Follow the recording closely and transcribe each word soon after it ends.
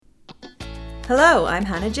Hello, I'm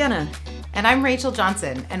Hannah Jenner. And I'm Rachel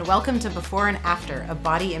Johnson, and welcome to Before and After, a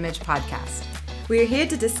body image podcast. We are here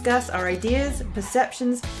to discuss our ideas,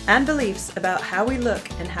 perceptions, and beliefs about how we look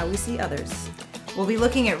and how we see others. We'll be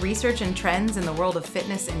looking at research and trends in the world of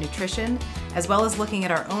fitness and nutrition, as well as looking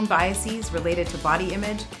at our own biases related to body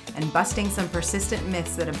image and busting some persistent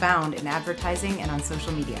myths that abound in advertising and on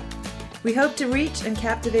social media. We hope to reach and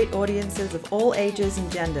captivate audiences of all ages and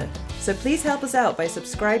gender, so please help us out by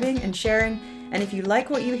subscribing and sharing, and if you like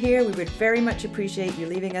what you hear, we would very much appreciate you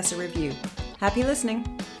leaving us a review. Happy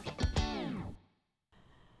listening!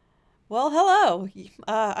 Well, hello!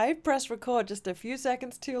 I pressed record just a few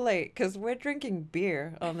seconds too late because we're drinking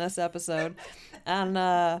beer on this episode, and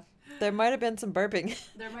there might have been some burping,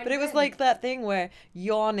 but it was like that thing where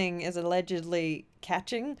yawning is allegedly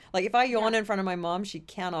catching. Like if I yawn in front of my mom, she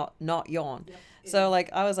cannot not yawn. Yep, so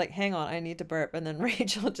like I was like, hang on, I need to burp, and then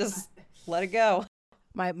Rachel just let it go.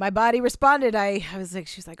 My body responded. I was like,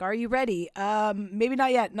 she's like, are you ready? Maybe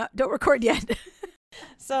not yet. Don't record yet.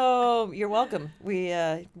 So you're welcome. We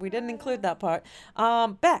didn't include that part.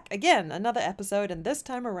 Back again, another episode, and this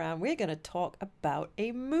time around we're gonna talk about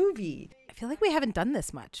a movie. I feel like we haven't done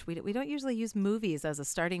this much. We don't usually use movies as a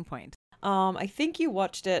starting point. I think you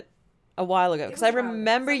watched it a while ago because I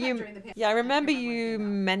remember I remember you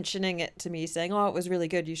mentioning it to me, saying, "Oh, it was really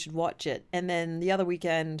good. You should watch it." And then the other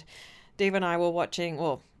weekend, Dave and I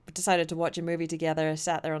were decided to watch a movie together.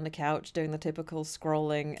 Sat there on the couch doing the typical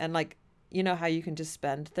scrolling, and like, you know how you can just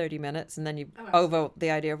spend 30 minutes and then you over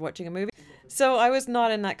the idea of watching a movie. So I was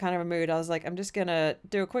not in that kind of a mood. I was like, I'm just gonna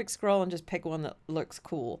do a quick scroll and just pick one that looks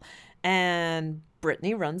cool. And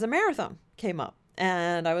Brittany Runs a Marathon came up,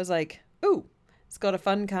 and I was like, ooh, it's got a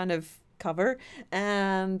fun kind of cover,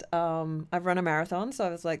 and I've run a marathon, so I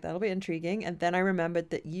was like, that'll be intriguing. And then I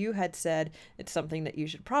remembered that you had said it's something that you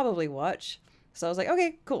should probably watch, so I was like,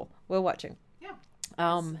 okay, cool, we're watching.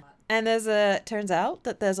 And turns out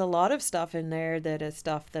that there's a lot of stuff in there that is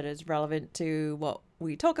stuff that is relevant to what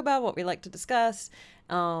we talk about, what we like to discuss,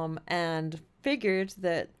 and figured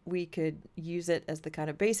that we could use it as the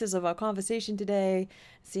kind of basis of our conversation today,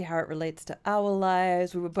 see how it relates to our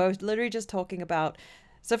lives. We were both literally just talking about,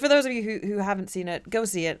 so for those of you who haven't seen it, go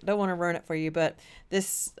see it. Don't want to ruin it for you, but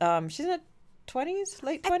this, she's in her 20s,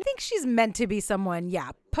 late 20s? I think she's meant to be someone,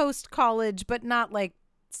 post-college, but not like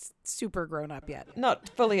super grown up yet. Not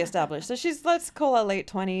fully established. So let's call her late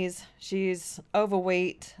 20s. She's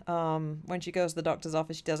overweight. When she goes to the doctor's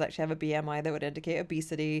office, she does actually have a BMI that would indicate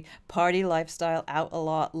obesity, party lifestyle, out a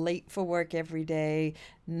lot, late for work every day,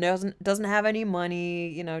 doesn't have any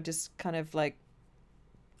money, just kind of like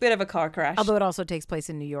bit of a car crash. Although it also takes place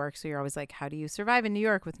in New York, so you're always like, how do you survive in New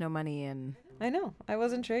York with no money? And I know. I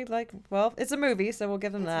was intrigued. Like, well, it's a movie, so we'll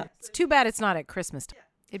give them that. It's too bad it's not at Christmas time.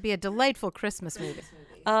 It'd be a delightful Christmas movie.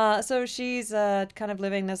 So she's kind of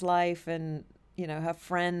living this life, and her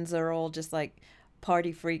friends are all just like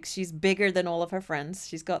party freaks. She's bigger than all of her friends.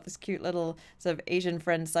 She's got this cute little sort of Asian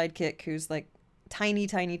friend sidekick who's like tiny,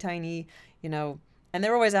 and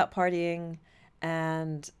they're always out partying.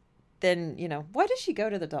 And then why does she go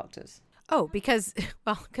to the doctors? Oh, because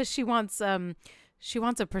she wants a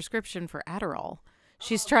prescription for Adderall.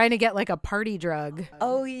 She's trying to get like a party drug.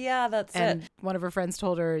 Oh, yeah, that's it. And one of her friends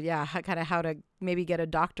told her, kind of how to maybe get a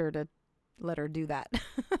doctor to let her do that.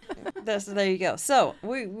 There you go. So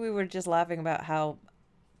we were just laughing about how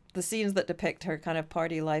the scenes that depict her kind of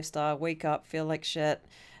party lifestyle, wake up, feel like shit,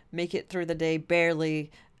 make it through the day barely,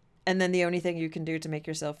 and then the only thing you can do to make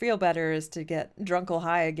yourself feel better is to get drunk or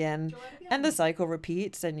high again. And the cycle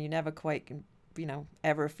repeats, and you never quite can,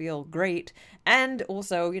 ever feel great. And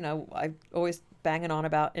also, I always banging on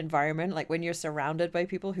about environment, like when you're surrounded by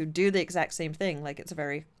people who do the exact same thing, like it's a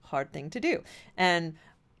very hard thing to do. And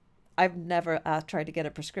I've never tried to get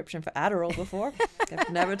a prescription for Adderall before. I've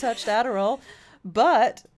never touched Adderall,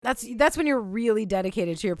 but that's when you're really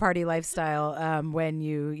dedicated to your party lifestyle, when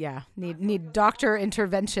you need doctor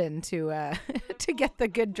intervention to to get the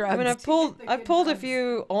good drugs. I mean, I've pulled a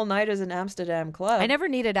few all-nighters in Amsterdam Club. I never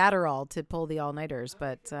needed Adderall to pull the all-nighters,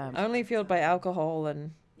 but only fueled by alcohol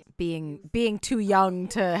and being too young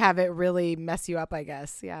to have it really mess you up, I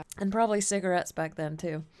guess. Yeah. And probably cigarettes back then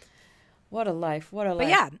too. What a life. But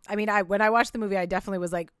yeah, I mean, when I watched the movie, I definitely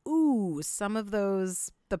was like, ooh, some of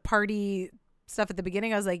the party stuff at the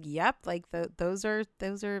beginning, I was like, yep, like those are,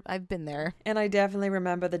 I've been there. And I definitely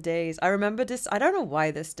remember the days. I remember this, I don't know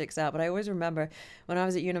why this sticks out, but I always remember when I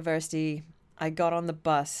was at university, I got on the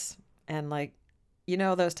bus and like,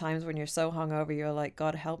 those times when you're so hungover, you're like,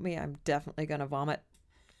 God help me, I'm definitely going to vomit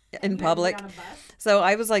in public. So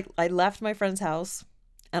I was like, I left my friend's house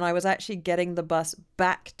and I was actually getting the bus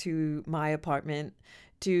back to my apartment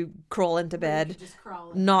to crawl into bed,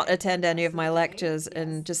 not attend any of my lectures,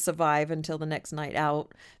 and just survive until the next night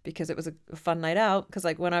out, because it was a fun night out. Because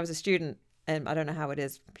like when I was a student, and I don't know how it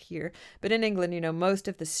is here, but in England, most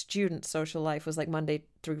of the student social life was like Monday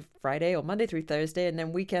through Friday or Monday through Thursday, and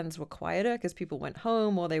then weekends were quieter because people went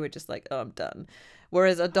home or they were just like, oh, I'm done.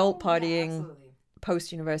 Whereas adult partying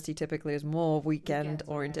post-university typically is more weekend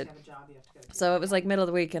oriented. So it was like middle of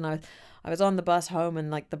the week, and I was on the bus home,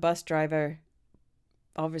 and like the bus driver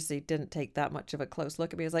obviously didn't take that much of a close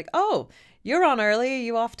look at me. He was like, oh, you're on early, are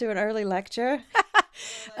you off to an early lecture?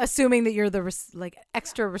 Assuming that you're the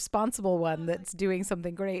extra responsible one that's doing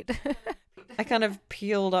something great. I kind of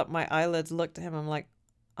peeled up my eyelids, looked at him, I'm like,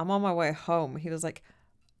 I'm on my way home. He was like,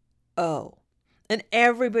 oh. And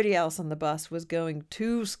everybody else on the bus was going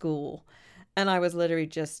to school, and I was literally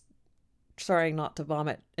just trying not to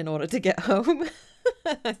vomit in order to get home.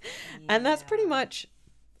 And that's pretty much,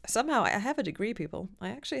 somehow I have a degree, people. I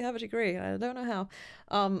actually have a degree. I don't know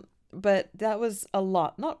how. But that was a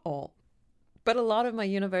lot, not all, but a lot of my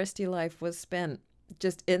university life was spent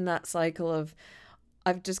just in that cycle of,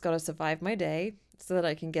 I've just got to survive my day so that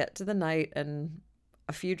I can get to the night, and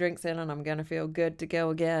a few drinks in and I'm going to feel good to go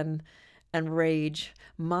again and rage.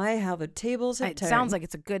 My, how the tables have turned. It sounds like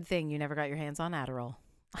it's a good thing you never got your hands on Adderall.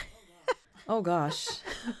 Oh gosh.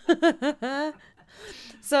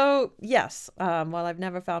 So yes, while I've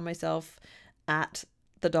never found myself at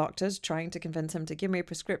the doctor's trying to convince him to give me a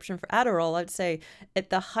prescription for Adderall, I'd say at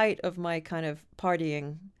the height of my kind of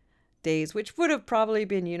partying days, which would have probably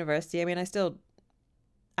been university. I mean, I still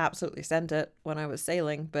absolutely sent it when I was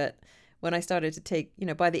sailing, but when I started to take,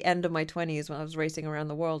 by the end of my 20s, when I was racing around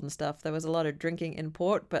the world and stuff, there was a lot of drinking in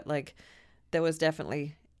port, but like there was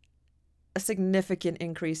definitely a significant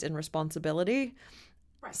increase in responsibility.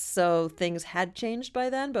 Right. So things had changed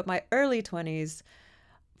by then, but my early 20s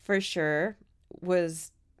for sure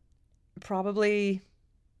was probably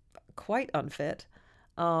quite unfit.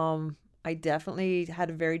 I definitely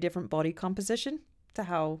had a very different body composition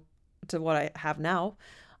to what I have now.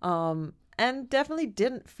 And definitely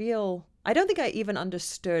didn't feel, I don't think I even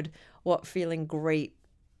understood what feeling great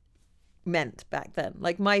meant back then.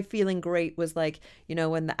 Like my feeling great was like,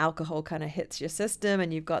 when the alcohol kind of hits your system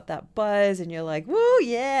and you've got that buzz and you're like, woo,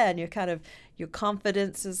 yeah. And you're kind of, your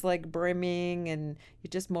confidence is like brimming and you're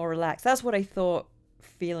just more relaxed. That's what I thought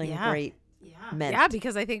feeling great meant. Yeah,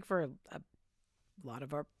 because I think for a lot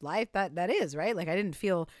of our life that is, right? Like I didn't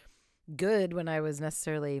feel good when I was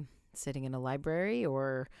necessarily sitting in a library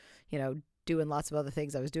or, doing lots of other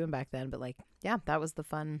things I was doing back then. But like, yeah, that was the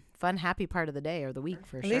fun, happy part of the day or the week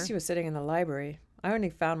for sure. At least you were sitting in the library. I only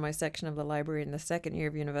found my section of the library in the second year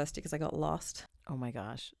of university because I got lost. Oh my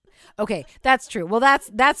gosh. Okay, that's true. Well,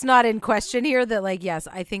 that's not in question here. That like, yes,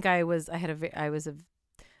 I think I was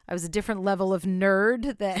a different level of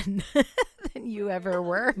nerd than than you ever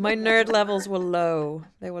were. My nerd levels were low.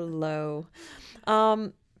 They were low.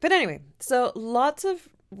 But anyway, so lots of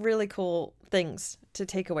really cool things to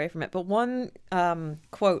take away from it. But one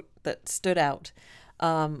quote that stood out.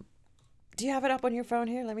 Do you have it up on your phone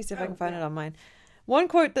here? Let me see if I can find it on mine. One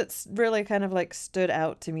quote that's really kind of like stood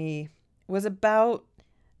out to me was about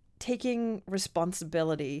taking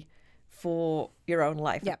responsibility for your own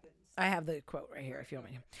life. Yep. I have the quote right here if you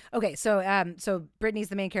want me to. Okay, so Brittany's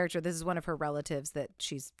the main character. This is one of her relatives that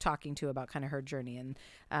she's talking to about kind of her journey. And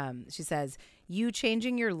she says, you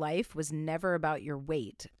changing your life was never about your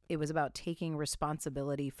weight. It was about taking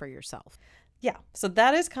responsibility for yourself. Yeah, so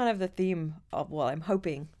that is kind of the theme of, well, I'm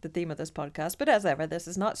hoping the theme of this podcast. But as ever, this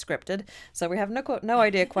is not scripted. So we have no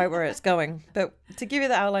idea quite where it's going. But to give you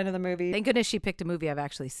the outline of the movie. Thank goodness she picked a movie I've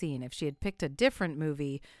actually seen. If she had picked a different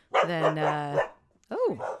movie, then,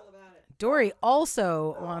 Dory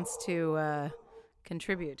also wants to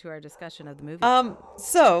contribute to our discussion of the movie.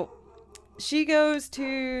 So she goes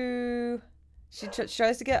to, she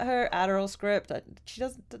tries to get her Adderall script. She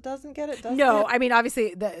doesn't get it. No, I mean,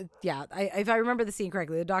 obviously, if I remember the scene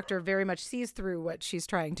correctly, the doctor very much sees through what she's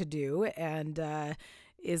trying to do and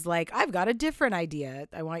is like, I've got a different idea.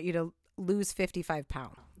 I want you to lose 55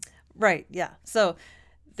 pounds. Right. Yeah. So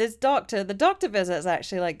the doctor visit is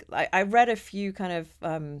actually like, I read a few kind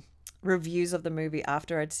of reviews of the movie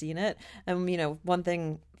after I'd seen it, and one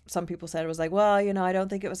thing some people said was like, well, I don't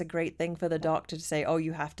think it was a great thing for the doctor to say, oh,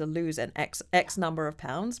 you have to lose an X number of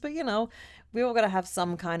pounds, but we all got to have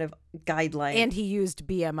some kind of guideline. And he used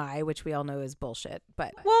BMI, which we all know is bullshit,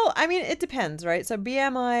 but well, I mean, it depends, right? So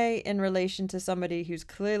BMI in relation to somebody who's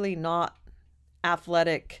clearly not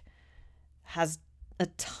athletic, has a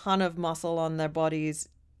ton of muscle on their bodies,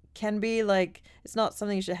 can be like, it's not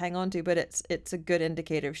something you should hang on to, but it's a good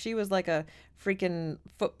indicator. If she was like a freaking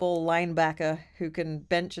football linebacker who can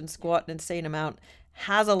bench and squat an insane amount,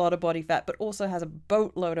 has a lot of body fat, but also has a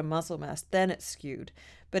boatload of muscle mass, then it's skewed.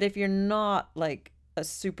 But if you're not like a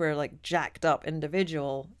super like jacked up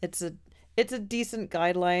individual, it's a decent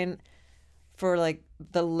guideline for like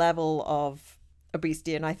the level of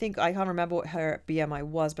obesity. And I think, I can't remember what her BMI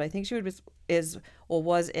was, but I think she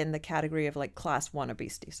was in the category of like class 1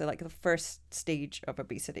 obesity, so like the first stage of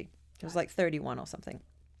obesity. It was like 31 or something.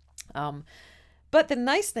 But the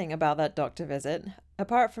nice thing about that doctor visit,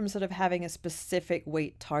 apart from sort of having a specific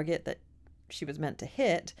weight target that she was meant to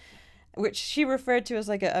hit, which she referred to as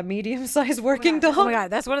like a medium-sized working dog. Oh my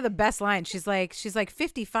God, that's one of the best lines. She's like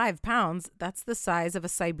 55 pounds. That's the size of a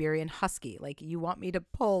Siberian husky. Like, you want me to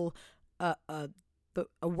pull a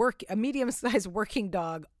medium-sized working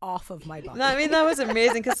dog off of my body. I mean, that was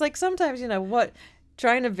amazing, because like sometimes,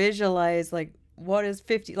 trying to visualize like what is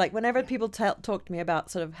 50, like whenever people talk to me about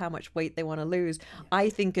sort of how much weight they want to lose, I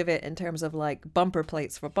think of it in terms of like bumper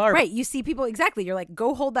plates for barbell. Right. You see people, exactly. You're like,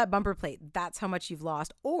 go hold that bumper plate. That's how much you've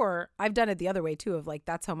lost. Or I've done it the other way too, of like,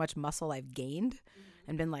 that's how much muscle I've gained,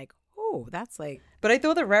 and been like, oh, that's like. But I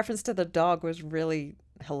thought the reference to the dog was really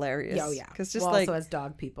hilarious. Oh yeah. Because just also as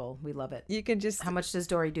dog people, we love it. You can just. How much does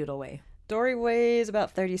Dory Doodle weigh? Dory weighs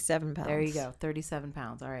about 37 pounds. There you go, 37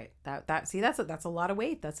 pounds. All right, that's a lot of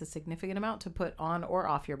weight. That's a significant amount to put on or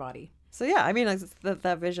off your body. So yeah, I mean, like,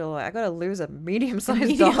 that visual, I gotta lose a medium-sized dog.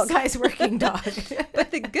 Medium-sized working dog.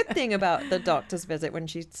 But the good thing about the doctor's visit, when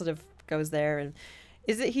she sort of goes there,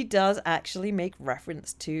 is that he does actually make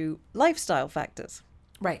reference to lifestyle factors.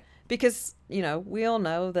 Right. Because, we all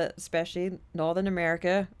know that especially Northern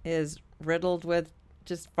America is riddled with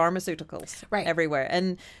just pharmaceuticals everywhere.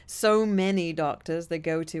 And so many doctors they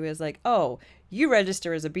go to is like, oh, you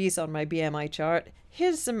register as obese on my BMI chart.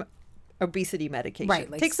 Here's some obesity medication. Right.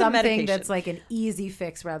 Like take some something medication. That's like an easy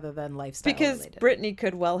fix rather than lifestyle because related. Brittany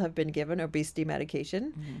could well have been given obesity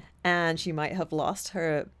medication, and she might have lost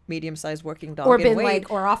her medium-sized working dog or in been weight.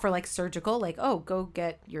 like, or offer like surgical, like, oh, go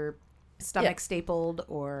get your stomach stapled,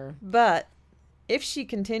 or. But if she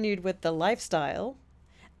continued with the lifestyle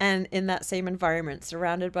and in that same environment,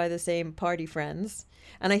 surrounded by the same party friends,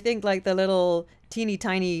 and I think like the little teeny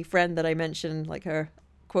tiny friend that I mentioned, like her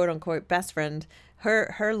quote unquote best friend, her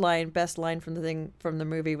best line from the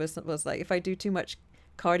movie was like, if I do too much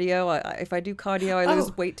cardio, I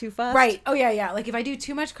lose weight too fast. Right. Oh yeah. Like if I do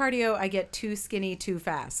too much cardio, I get too skinny too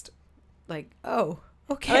fast. Like, oh,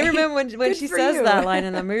 okay. I remember when she says that line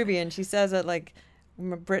in the movie, and she says it like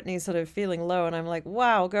Brittany's sort of feeling low, and I'm like,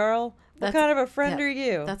 wow, girl. What kind of a friend are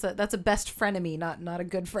you? That's a best frenemy, not a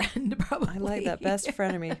good friend, probably. I like that, best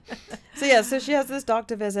frenemy. So she has this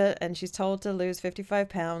doctor visit, and she's told to lose 55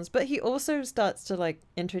 pounds. But he also starts to like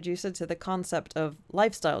introduce her to the concept of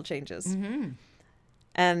lifestyle changes. Mm-hmm.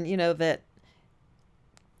 And, that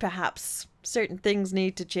perhaps certain things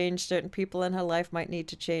need to change. Certain people in her life might need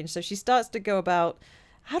to change. So she starts to go about,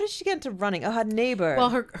 how did she get into running? Oh, her neighbor. Well,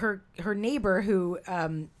 her neighbor who...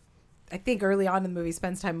 I think early on in the movie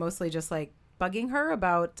spends time mostly just like bugging her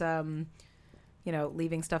about,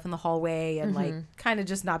 leaving stuff in the hallway and like kind of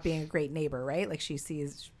just not being a great neighbor, right? Like she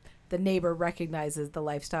sees the neighbor recognizes the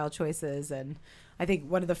lifestyle choices. And I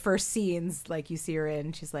think one of the first scenes, like you see her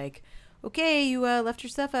in, she's like, okay, you left your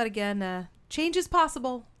stuff out again. Change is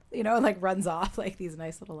possible, and like runs off, like these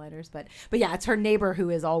nice little liners. But yeah, it's her neighbor who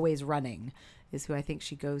is always running is who I think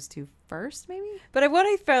she goes to first, maybe. But what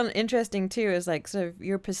I found interesting too is like sort of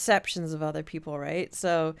your perceptions of other people, right?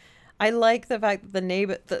 So I like the fact that the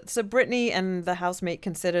neighbor, so Brittany and the housemate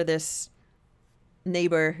consider this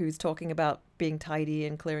neighbor who's talking about being tidy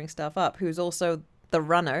and clearing stuff up, who's also the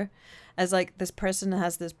runner, as like this person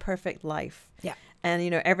has this perfect life. Yeah. And,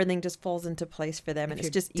 everything just falls into place for them, and it's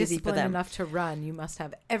just easy for them. Disciplined enough to run, you must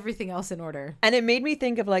have everything else in order. And it made me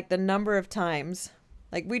think of like the number of times,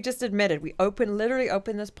 like we just admitted, we literally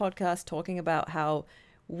opened this podcast talking about how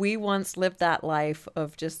we once lived that life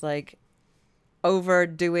of just like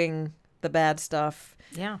overdoing the bad stuff.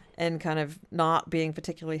 Yeah. And kind of not being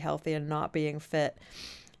particularly healthy and not being fit.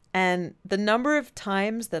 And the number of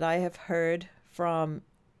times that I have heard from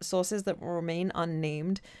sources that will remain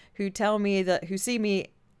unnamed who see me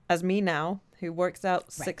as me now, who works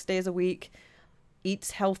out 6 days a week,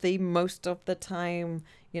 eats healthy most of the time,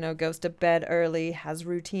 goes to bed early, has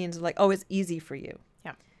routines, like, oh, it's easy for you.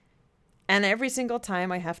 Yeah. And every single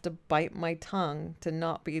time I have to bite my tongue to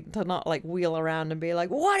not like wheel around and be like,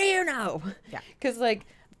 what do you know? Yeah. Because like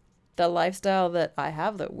the lifestyle that I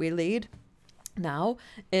have, that we lead now,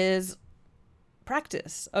 is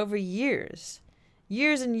practice over years.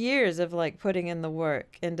 years and years of like putting in the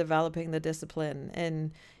work and developing the discipline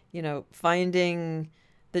and, you know, finding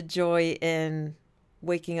the joy in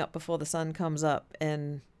waking up before the sun comes up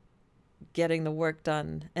and getting the work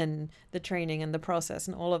done and the training and the process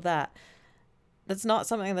and all of that. That's not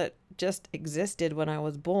something that just existed when I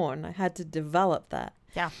was born. I had to develop that.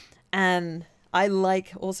 Yeah. And I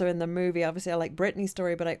like also in the movie, obviously I like Brittany's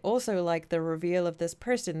story, but I also like the reveal of this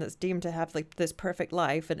person that's deemed to have like this perfect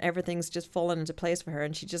life and everything's just fallen into place for her.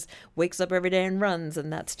 And she just wakes up every day and runs,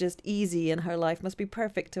 and that's just easy. And her life must be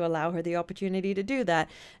perfect to allow her the opportunity to do that.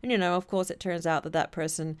 And, you know, of course, it turns out that that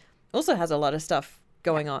person also has a lot of stuff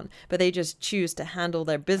going on, but they just choose to handle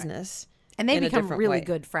their business. Right. And they become really way.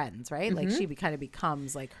 Good friends, right? Like she kind of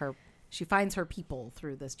becomes like she finds her people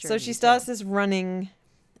through this journey. So she starts this running.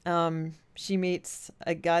 She meets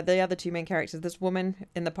a guy, the other two main characters, this woman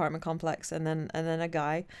in the apartment complex, and then a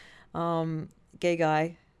guy, gay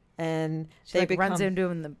guy, and she like runs into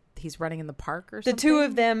him he's running in the park or something. The two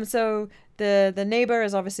of them. So the neighbor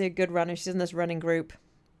is obviously a good runner. She's in this running group.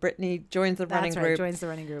 Brittany joins the running group. Joins the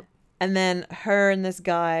running group. And then her and this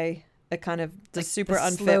guy are kind of the like super the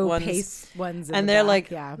unfit slow ones. Pace ones and they're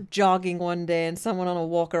back, like jogging one day, and someone on a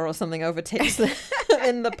walker or something overtakes them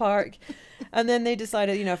in the park. And then they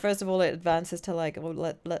decided, you know, first of all, it advances to like,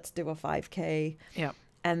 well, let's do a 5K. Yeah.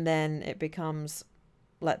 And then it becomes,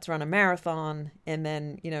 let's run a marathon. And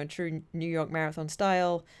then, you know, in true New York Marathon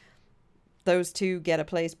style, those two get a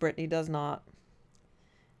place. Brittany does not.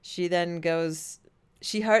 She then goes,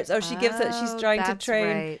 she hurts. Oh, she gives it. She's trying to train.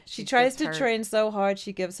 Right. She tries to train so hard.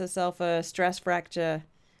 She gives herself a stress fracture.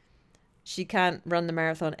 She can't run the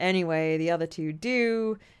marathon anyway. The other two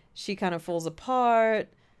do. She kind of falls apart.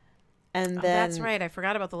 And then that's right. I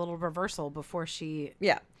forgot about the little reversal before she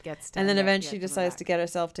gets to and then eventually decides to get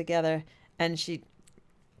herself together, and she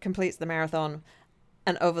completes the marathon.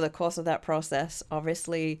 And over the course of that process,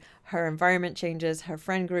 obviously her environment changes, her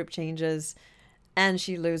friend group changes, and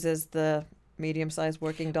she loses the medium-sized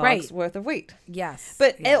working dog's worth of weight. Yes.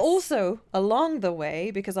 But it also along the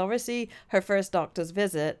way, because obviously her first doctor's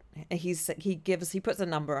visit, he puts a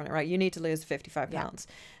number on it, right? You need to lose 55 pounds.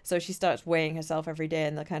 So she starts weighing herself every day,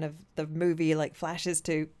 and the movie like flashes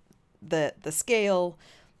to the scale,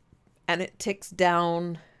 and it ticks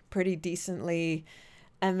down pretty decently.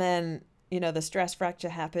 And then, you know, the stress fracture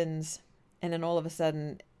happens, and then all of a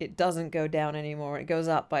sudden it doesn't go down anymore. It goes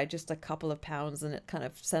up by just a couple of pounds, and it kind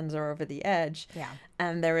of sends her over the edge. Yeah.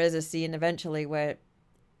 And there is a scene eventually where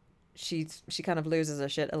she kind of loses her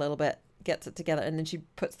shit a little bit, gets it together, and then she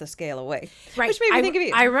puts the scale away. Right. Which made me think of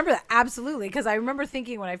you. I remember that. Absolutely. Because I remember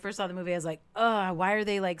thinking when I first saw the movie, I was like, why are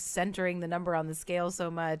they like centering the number on the scale so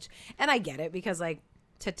much? And I get it, because like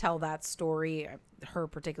to tell that story, her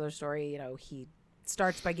particular story, you know, he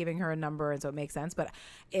starts by giving her a number, and so it makes sense. But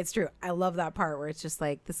it's true. I love that part where it's just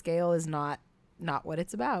like the scale is not what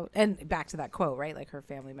it's about. And back to that quote, right? Like her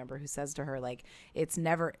family member who says to her, like, it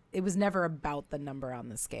was never about the number on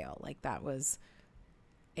the scale. Like that was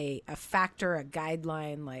a factor, a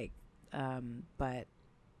guideline, like but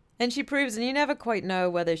and she proves, and you never quite know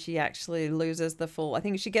whether she actually loses the full. I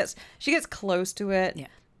think she gets close to it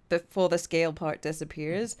before the scale part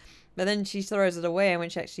disappears. But then she throws it away, and when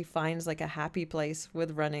she actually finds like a happy place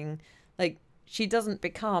with running, like she doesn't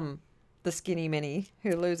become the skinny mini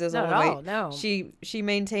who loses all the weight. No. She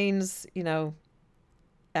maintains, you know,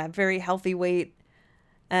 a very healthy weight,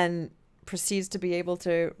 and proceeds to be able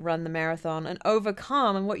to run the marathon and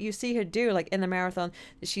overcome. And what you see her do, like in the marathon,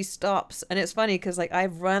 she stops. And it's funny because like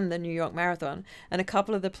I've run the New York Marathon, and a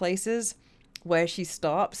couple of the places where she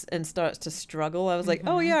stops and starts to struggle, I was like,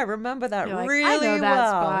 oh yeah, I remember that. You're really like, I know that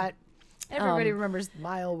spot. Everybody remembers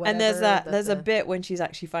mile whatever. And there's a bit when she's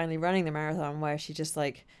actually finally running the marathon where she just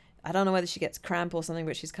like, I don't know whether she gets cramp or something,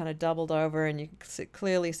 but she's kind of doubled over, and you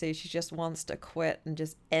clearly see she just wants to quit and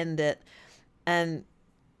just end it. And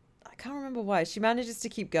I can't remember why. She manages to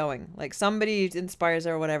keep going. Like somebody inspires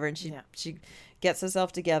her or whatever, and she gets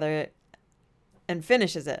herself together and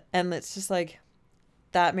finishes it. And it's just like,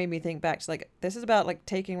 that made me think back to like, this is about like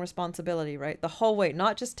taking responsibility, right? The whole way,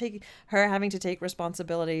 not just having to take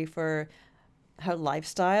responsibility for her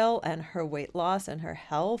lifestyle and her weight loss and her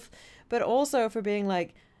health, but also for being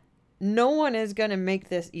like, no one is going to make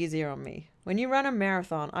this easier on me. When you run a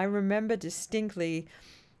marathon, I remember distinctly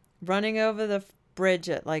running over the bridge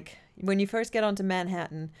at like, when you first get onto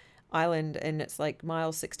Manhattan Island, and it's like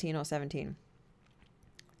mile 16 or 17.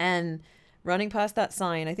 And running past that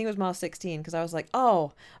sign, I think it was mile 16, because I was like,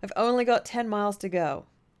 oh, I've only got 10 miles to go.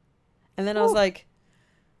 And then I was like,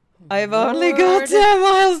 I've only got 10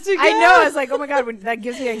 miles to go. I know. I was like, oh my God, that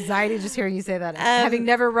gives me anxiety just hearing you say that. Having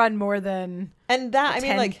never run more than and that, I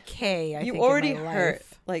mean, like, 10K, you already hurt.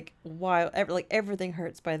 Like, like everything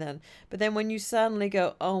hurts by then. But then when you suddenly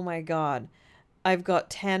go, oh my God, I've got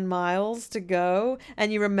 10 miles to go.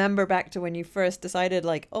 And you remember back to when you first decided,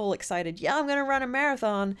 like, all excited, yeah, I'm going to run a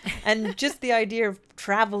marathon. And just the idea of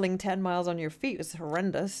traveling 10 miles on your feet was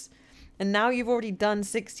horrendous. And now you've already done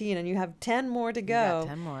 16 and you have 10 more to go. You got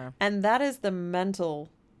 10 more. And that is the mental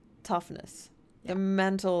toughness, the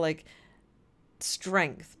mental, like,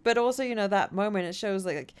 strength. But also, you know, that moment, it shows,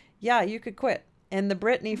 like, yeah, you could quit. And the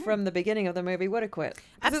Brittany from the beginning of the movie would have quit.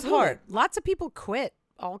 This is hard. Lots of people quit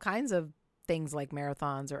all kinds of things like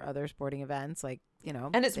marathons or other sporting events, like, you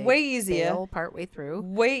know. And it's way easier. Partway through.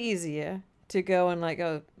 Way easier to go and, like,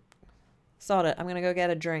 oh, sod it. I'm going to go get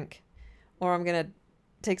a drink. Or I'm going to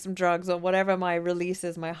take some drugs or whatever my release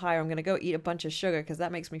is, my high. I'm going to go eat a bunch of sugar because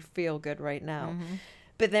that makes me feel good right now. Mm-hmm.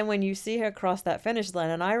 But then when you see her cross that finish line,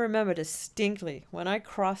 and I remember distinctly when I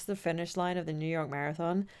crossed the finish line of the New York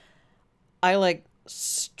Marathon, I like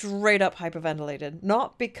straight up hyperventilated.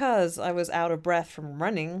 Not because I was out of breath from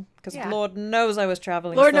running, because Lord knows I was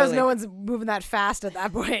traveling Lord slowly. knows no one's moving that fast at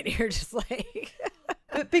that point. You're just like...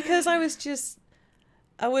 But because I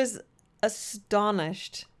was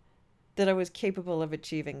astonished that I was capable of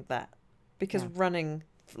achieving that. Because running,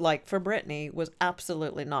 like for Brittany, was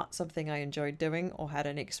absolutely not something I enjoyed doing or had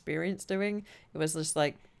any experience doing. It was just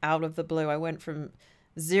like out of the blue. I went from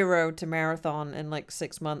 0 to marathon in like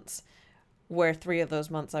 6 months, where 3 of those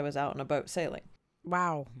months I was out on a boat sailing.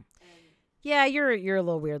 Wow. Yeah, you're a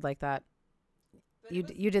little weird like that. You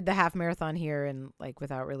did the half marathon here and like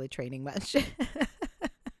without really training much.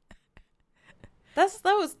 That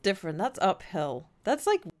was different. That's uphill. That's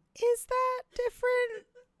like, is that different?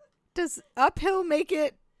 Does uphill make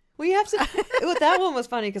it? We have to. That one was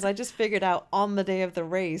funny because I just figured out on the day of the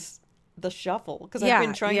race the shuffle, because I've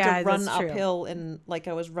been trying to run uphill and like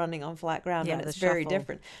I was running on flat ground, and it's very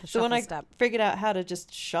different. So when I figured out how to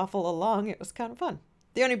just shuffle along, it was kind of fun.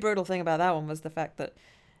 The only brutal thing about that one was the fact that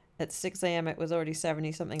at 6 a.m. it was already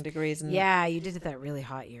 70 something degrees, and you did it that really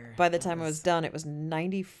hot year. By the time I was done, it was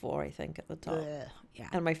 94, I think, at the top.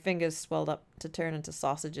 And my fingers swelled up to turn into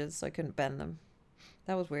sausages, so I couldn't bend them.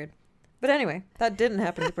 That was weird. But anyway, that didn't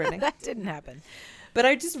happen to Brittany. That didn't happen. But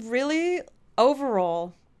I just really,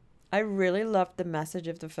 overall, I really loved the message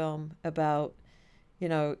of the film about, you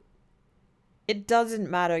know, it doesn't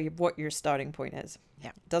matter what your starting point is. Yeah.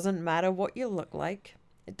 It doesn't matter what you look like.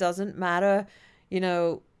 It doesn't matter, you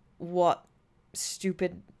know, what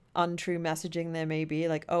stupid, untrue messaging there may be.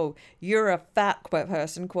 Like, oh, you're a fat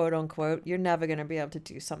person, quote unquote. You're never going to be able to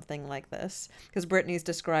do something like this. Because Brittany's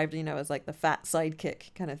described, you know, as like the fat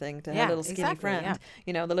sidekick kind of thing to her little skinny friend. Yeah.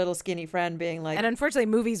 You know, the little skinny friend being like... And unfortunately,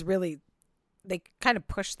 movies really... they kind of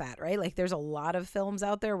push that, right? Like there's a lot of films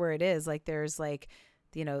out there where it is like there's like,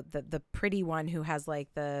 you know, the pretty one who has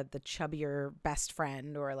like the chubbier best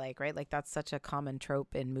friend, or like, right? Like that's such a common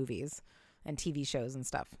trope in movies and TV shows and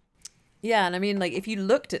stuff. Yeah, and I mean, like if you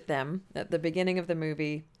looked at them at the beginning of the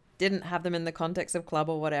movie, didn't have them in the context of club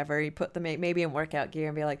or whatever, you put them maybe in workout gear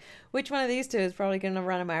and be like, which one of these two is probably going to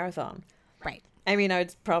run a marathon? Right. I mean, I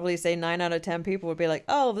would probably say 9 out of 10 people would be like,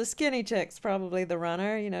 "Oh, the skinny chick's probably the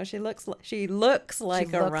runner. You know, she looks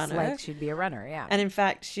like a runner. Like she'd be a runner, yeah." And in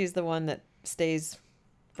fact, she's the one that stays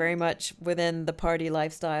very much within the party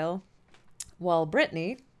lifestyle, while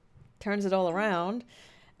Brittany turns it all around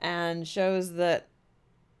and shows that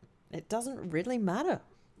it doesn't really matter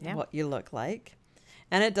what you look like,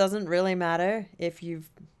 and it doesn't really matter if you've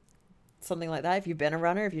something like that. If you've been a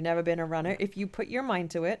runner, if you've never been a runner, if you put your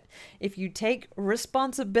mind to it, if you take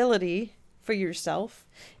responsibility for yourself,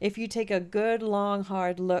 if you take a good, long,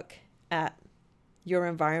 hard look at your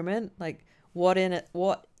environment, like what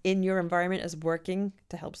in your environment is working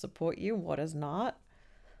to help support you, what is not,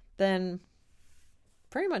 then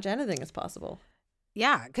pretty much anything is possible.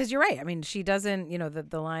 Yeah, because you're right. I mean, she doesn't, you know,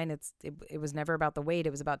 the line, it was never about the weight.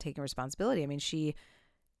 It was about taking responsibility. I mean, she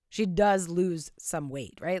does lose some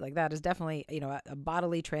weight, right? Like that is definitely, you know, a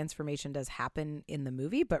bodily transformation does happen in the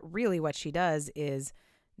movie, but really what she does is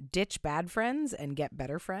ditch bad friends and get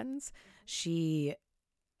better friends. She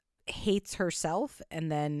hates herself and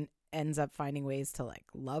then ends up finding ways to like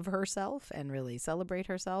love herself and really celebrate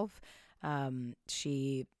herself.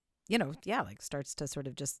 She, you know, like starts to sort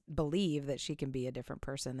of just believe that she can be a different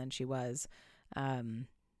person than she was.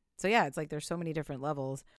 So yeah, it's like there's so many different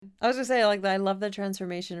levels. I was gonna say, like, I love the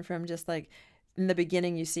transformation from just like in the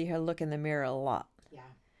beginning, you see her look in the mirror a lot. Yeah.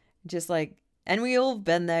 Just like, and we all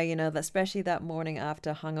been there, you know, especially that morning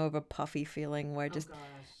after hungover, puffy feeling where just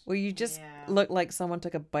where you just look like someone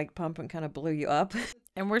took a bike pump and kind of blew you up.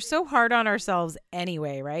 And we're so hard on ourselves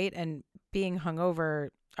anyway, right? And being hungover,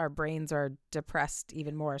 our brains are depressed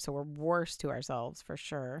even more. So we're worse to ourselves for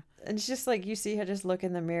sure. And it's just like you see her just look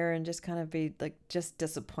in the mirror and just kind of be like just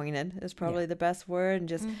disappointed is probably the best word. And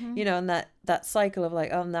just, you know, and that cycle of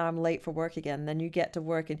like, oh, now I'm late for work again. Then you get to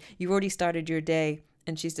work and you've already started your day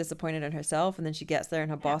and she's disappointed in herself. And then she gets there and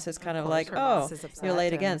her boss is kind of like, oh, you're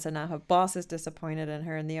late again. So now her boss is disappointed in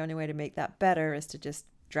her. And the only way to make that better is to just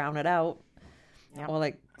drown it out or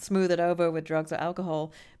like smooth it over with drugs or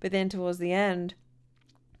alcohol. But then towards the end,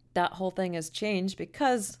 that whole thing has changed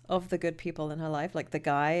because of the good people in her life, like the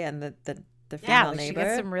guy and the female neighbor. She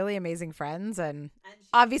gets some really amazing friends, and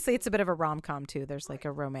obviously it's a bit of a rom-com too. There's like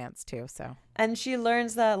a romance too, so. And she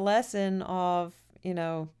learns that lesson of, you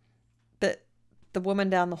know, that the woman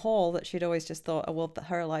down the hall that she'd always just thought, oh, well,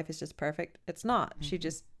 her life is just perfect. It's not. She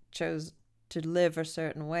just chose to live a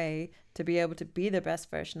certain way to be able to be the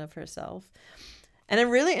best version of herself. And a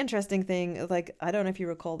really interesting thing, like, I don't know if you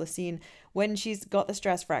recall the scene when she's got the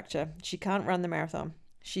stress fracture, she can't run the marathon.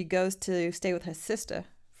 She goes to stay with her sister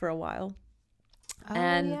for a while.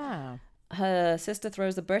 Her sister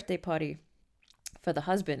throws a birthday party for the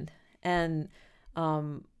husband. And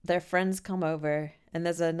their friends come over and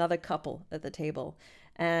there's another couple at the table.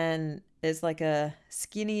 And there's like a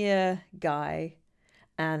skinnier guy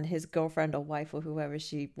and his girlfriend or wife or whoever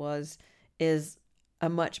she was is a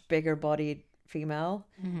much bigger bodied female,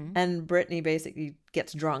 and Brittany basically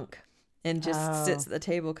gets drunk and just sits at the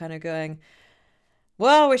table kind of going,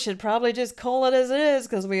 well, we should probably just call it as it is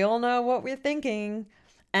because we all know what we're thinking.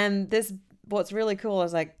 And this, what's really cool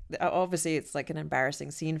is like, obviously it's like an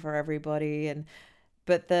embarrassing scene for everybody,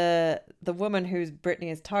 but the woman who's Brittany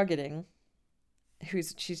is targeting,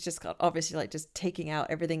 she's just got obviously like just taking out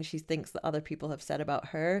everything she thinks that other people have said about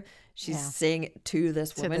her. She's saying it to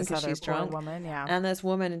this woman because she's drunk. Woman, and this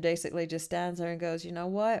woman basically just stands there and goes, you know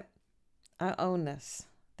what? I own this.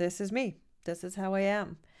 This is me. This is how I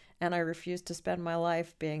am. And I refuse to spend my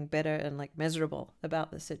life being bitter and like miserable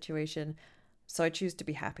about the situation. So I choose to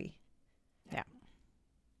be happy. Yeah.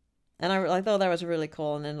 And I thought that was really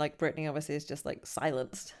cool. And then like Brittany obviously is just like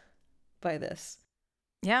silenced by this.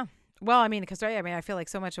 Yeah. Well, I mean, because I feel like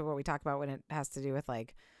so much of what we talk about when it has to do with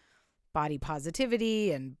like body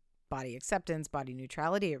positivity and body acceptance, body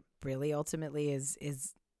neutrality, it really ultimately is,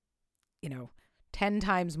 you know, 10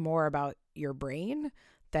 times more about your brain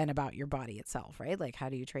than about your body itself, right? Like, how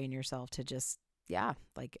do you train yourself to just,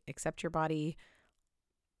 like accept your body,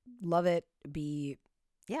 love it,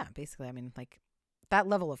 basically, I mean, like that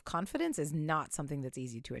level of confidence is not something that's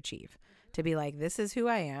easy to achieve. To be like, this is who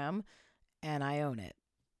I am and I own it.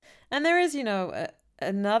 And there is, you know,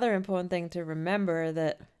 another important thing to remember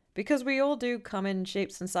that because we all do come in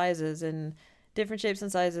shapes and sizes and different shapes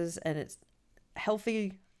and sizes, and it's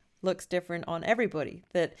healthy looks different on everybody.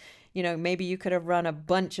 That, you know, maybe you could have run a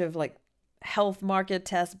bunch of like health marker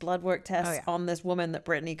tests, blood work tests on this woman that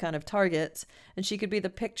Brittany kind of targets, and she could be the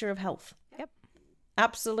picture of health. Yep.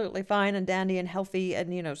 Absolutely fine and dandy and healthy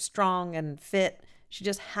and, you know, strong and fit. She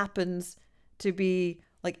just happens to be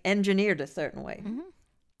like engineered a certain way. Mm-hmm.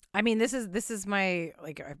 I mean, this is my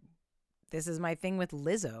this is my thing with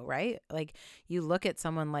Lizzo, right? Like, you look at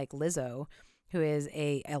someone like Lizzo, who is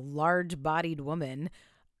a large-bodied woman.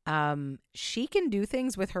 She can do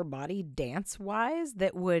things with her body dance-wise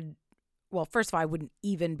that would, well, first of all, I wouldn't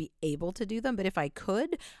even be able to do them. But if I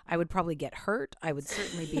could, I would probably get hurt. I would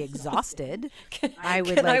certainly be exhausted.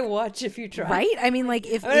 I watch if you try? Right? I mean, like,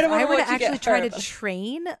 if I were to actually try to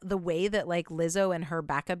train the way that like Lizzo and her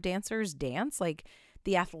backup dancers dance, like,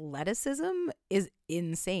 the athleticism is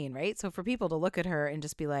insane, right? So for people to look at her and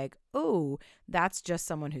just be like, oh, that's just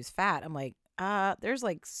someone who's fat. I'm like, there's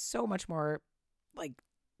like so much more like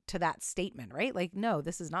to that statement, right? Like, no,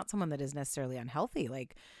 this is not someone that is necessarily unhealthy.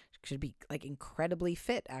 Like, should be like incredibly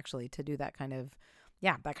fit actually to do that kind of,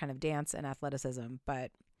 that kind of dance and athleticism. But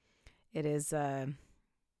it is, I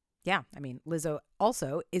mean, Lizzo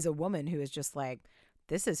also is a woman who is just like,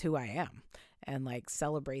 this is who I am, and like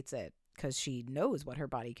celebrates it, because she knows what her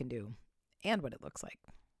body can do and what it looks like.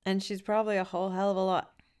 And she's probably a whole hell of a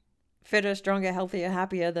lot fitter, stronger, healthier,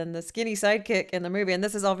 happier than the skinny sidekick in the movie. And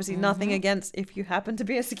this is obviously nothing against if you happen to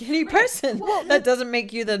be a skinny person. Well, that doesn't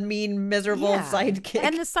make you the mean, miserable sidekick.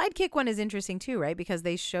 And the sidekick one is interesting too, right? Because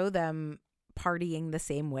they show them partying the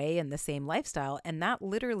same way and the same lifestyle. And that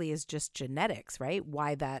literally is just genetics, right?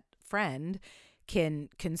 Why that friend can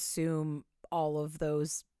consume all of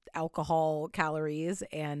those alcohol calories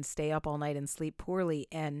and stay up all night and sleep poorly,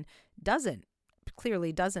 and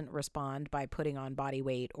clearly doesn't respond by putting on body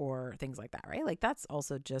weight or things like that, right? Like, that's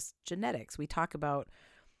also just genetics. We talk about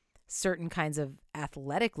certain kinds of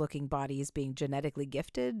athletic looking bodies being genetically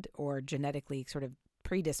gifted or genetically sort of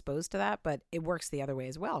predisposed to that, but it works the other way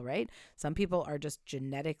as well, right? Some people are just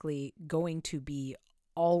genetically going to be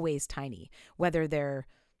always tiny. Whether they're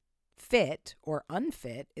fit or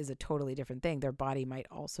unfit is a totally different thing. Their body might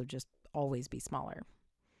also just always be smaller.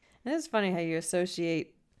 And it's funny how you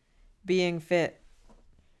associate being fit.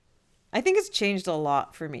 I think it's changed a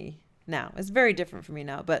lot for me now. It's very different for me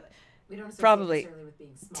now, but probably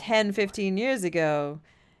 10, 15 years ago,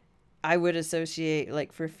 I would associate,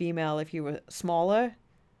 like, for female, if you were smaller,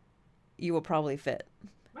 you were probably fit.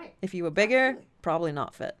 Right. If you were bigger, Absolutely. probably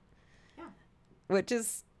not fit. Yeah. Which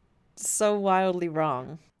is so wildly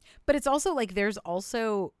wrong. But it's also like there's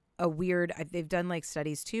also a weird, they've done like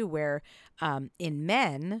studies too where in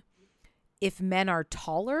men, if men are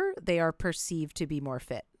taller, they are perceived to be more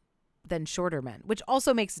fit than shorter men, which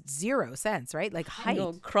also makes zero sense, right? Like height.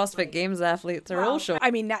 CrossFit Games athletes are all short. I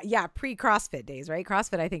mean, pre-CrossFit days, right?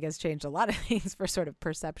 CrossFit, I think, has changed a lot of things for sort of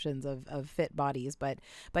perceptions of fit bodies. But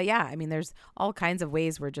yeah, I mean, there's all kinds of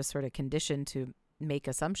ways we're just sort of conditioned to make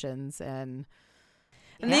assumptions. And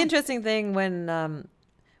the interesting thing when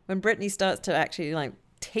Brittany starts to actually like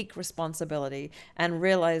take responsibility and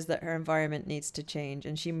realize that her environment needs to change,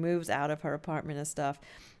 and she moves out of her apartment and stuff,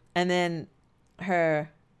 and then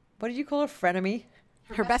her, what did you call her, frenemy?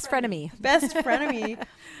 Her best frenemy. Best frenemy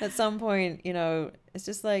at some point, it's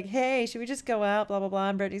just like, hey, should we just go out, blah, blah, blah.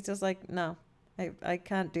 And Brittany's just like, no, I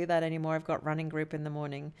can't do that anymore. I've got running group in the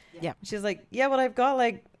morning. Yeah. She's like, yeah, but I've got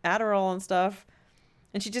like Adderall and stuff.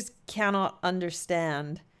 And she just cannot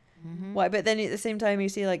understand why. But then at the same time, you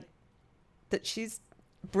see like that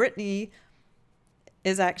Brittany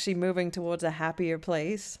is actually moving towards a happier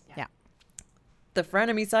place. Yeah. The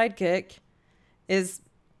frenemy sidekick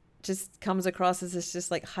just comes across as this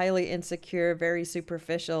just like highly insecure, very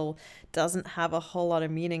superficial, doesn't have a whole lot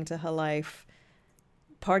of meaning to her life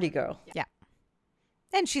party girl. Yeah.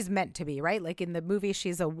 And she's meant to be, right? Like in the movie,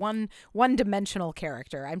 she's a one-dimensional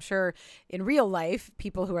character. I'm sure in real life,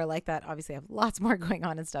 people who are like that obviously have lots more going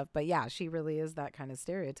on and stuff. But yeah, she really is that kind of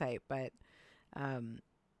stereotype. But,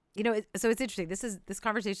 so it's interesting. This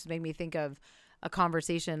conversation made me think of a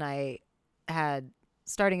conversation I had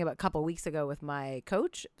starting about a couple weeks ago with my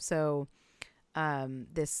coach. So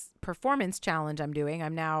this performance challenge I'm doing,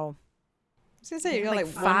 I'm now... I was going to say, you got like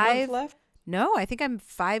 5 1 month left? No, I think I'm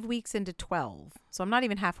 5 weeks into 12. So I'm not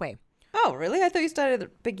even halfway. Oh, really? I thought you started at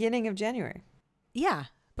the beginning of January. Yeah.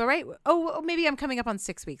 But right. Oh, maybe I'm coming up on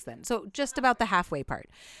 6 weeks then. So just about the halfway part.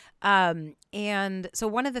 And so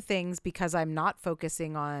one of the things, because I'm not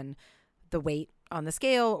focusing on the weight on the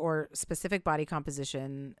scale or specific body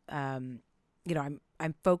composition, I'm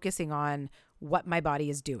focusing on what my body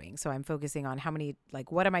is doing. So I'm focusing on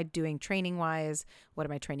what am I doing training wise? What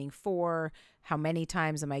am I training for? How many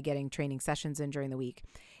times am I getting training sessions in during the week?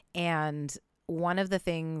 And one of the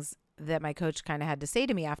things that my coach kind of had to say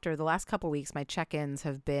to me after the last couple of weeks, my check-ins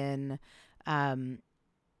have been, have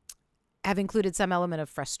included some element of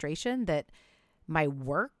frustration that my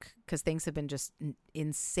work, because things have been just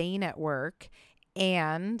insane at work.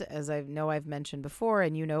 And as I've mentioned before,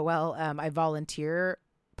 and well, I volunteer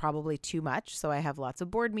probably too much. So I have lots of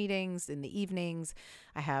board meetings in the evenings.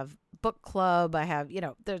 I have book club. I have,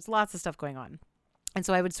 there's lots of stuff going on. And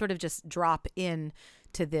so I would sort of just drop in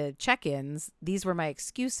to the check-ins. These were my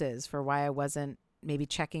excuses for why I wasn't maybe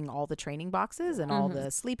checking all the training boxes and all the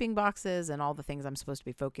sleeping boxes and all the things I'm supposed to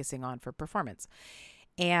be focusing on for performance.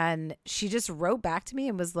 And she just wrote back to me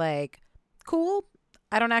and was like, cool.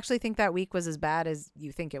 I don't actually think that week was as bad as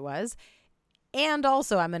you think it was. And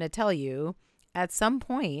also, I'm going to tell you, at some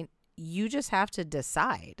point, you just have to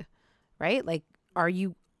decide, right? Like, are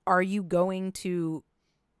you going to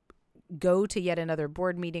go to yet another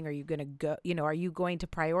board meeting? Are you going to go, are you going to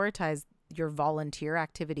prioritize your volunteer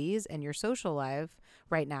activities and your social life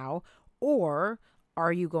right now? Or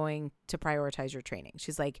are you going to prioritize your training?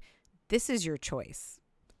 She's like, this is your choice,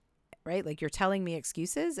 right? Like, you're telling me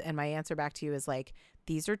excuses. And my answer back to you is like,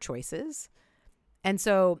 these are choices. And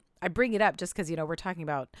so I bring it up just because, we're talking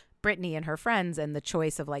about Brittany and her friends and the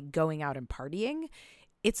choice of like going out and partying.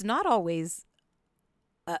 It's not always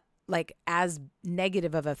like as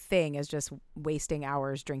negative of a thing as just wasting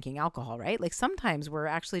hours drinking alcohol, right? Like sometimes we're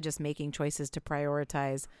actually just making choices to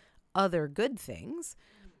prioritize other good things,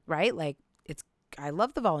 right? Like I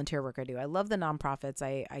love the volunteer work I do. I love the nonprofits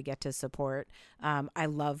I get to support. I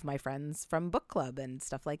love my friends from book club and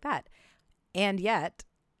stuff like that. And yet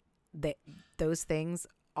those things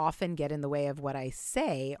often get in the way of what I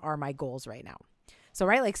say are my goals right now. So,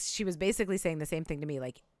 right, like she was basically saying the same thing to me,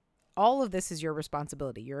 like all of this is your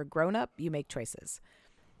responsibility. You're a grown up, you make choices.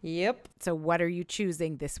 Yep. So what are you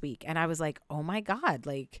choosing this week? And I was like, oh my God,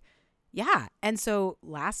 like, yeah. And so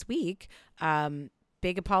last week,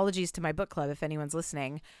 big apologies to my book club if anyone's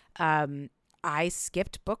listening. I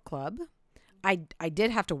skipped book club. I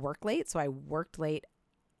did have to work late, so I worked late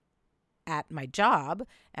at my job,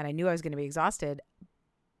 and I knew I was going to be exhausted.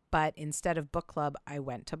 But instead of book club, I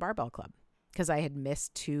went to barbell club because I had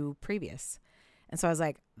missed 2 previous. And so I was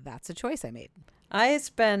like, that's a choice I made. I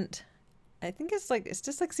think it's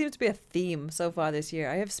just like seems to be a theme so far this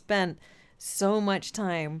year. I have spent so much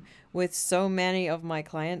time with so many of my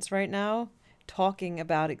clients right now talking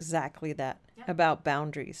about exactly that, about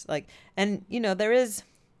boundaries. Like, and there is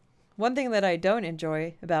one thing that I don't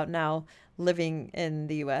enjoy about now living in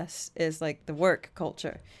the US is like the work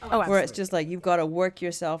culture, where it's just like you've got to work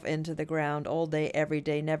yourself into the ground all day, every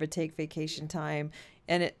day, never take vacation time.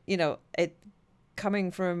 And it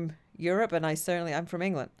coming from Europe, and I'm from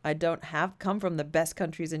England. I don't have come from the best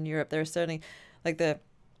countries in Europe. There are certainly like the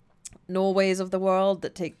Norways of the world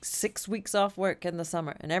that take 6 weeks off work in the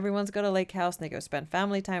summer, and everyone's got a lake house and they go spend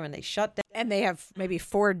family time and they shut down. And they have maybe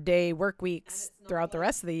 4-day work weeks throughout the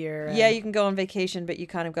rest of the year. Yeah, you can go on vacation, but you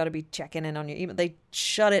kind of got to be checking in on your email. They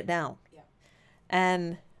shut it down. Yeah.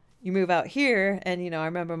 And you move out here, and I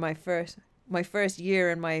remember my first year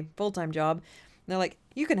in my full-time job, they're like,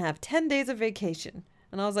 you can have 10 days of vacation.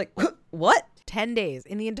 And I was like, what? 10 days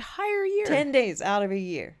in the entire year. 10 days out of a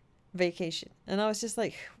year vacation. And I was just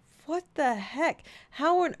like, what the heck?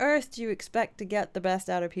 How on earth do you expect to get the best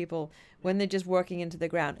out of people when they're just working into the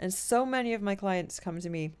ground? And so many of my clients come to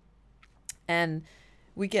me and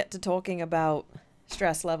we get to talking about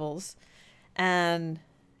stress levels, and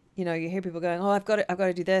you hear people going, oh, I've got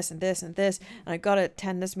to do this and this and this, and I've got to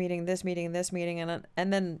attend this meeting, this meeting, and this meeting.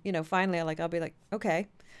 And then, finally I'll be like, okay,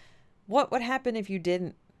 what would happen if you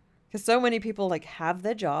didn't? Because so many people like have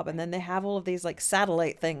their job and then they have all of these like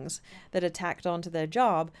satellite things that are tacked onto their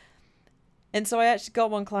job. And so I actually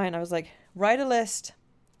got one client. I was like, write a list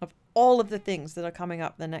of all of the things that are coming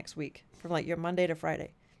up the next week from like your Monday to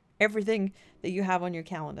Friday, everything that you have on your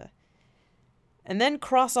calendar. And then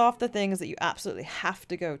cross off the things that you absolutely have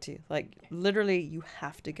to go to. Like literally you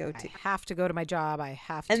have to go to. I have to go to my job. I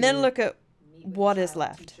have to. And then look at what is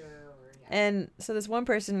left. And so this one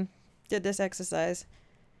person did this exercise.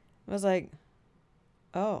 I was like,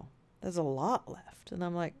 oh, there's a lot left. And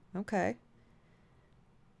I'm like, okay.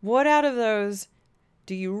 What out of those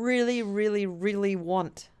do you really, really, really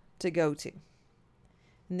want to go to?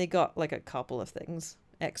 And they got like a couple of things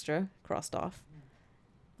extra crossed off.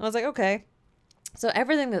 I was like, okay. So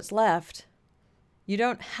everything that's left, you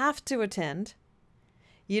don't have to attend.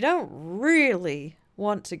 You don't really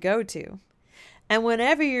want to go to. And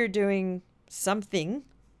whenever you're doing something,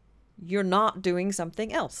 you're not doing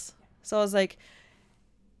something else. So I was like,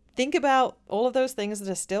 think about all of those things that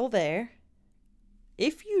are still there.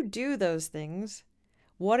 If you do those things,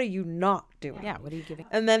 what are you not doing? Yeah, what are you giving?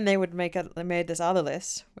 And then they made this other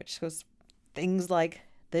list, which was things like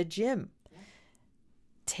the gym,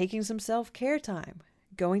 taking some self-care time,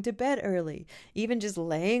 going to bed early, even just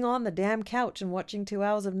laying on the damn couch and watching 2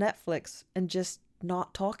 hours of Netflix and just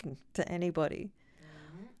not talking to anybody.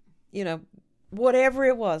 Whatever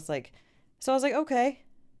it was. Like, so I was like, okay,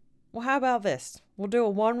 well, how about this? We'll do a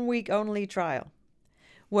 1 week only trial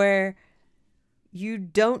where you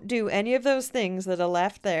don't do any of those things that are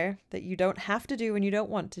left there that you don't have to do and you don't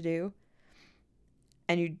want to do.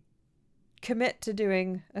 And you commit to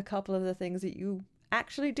doing a couple of the things that you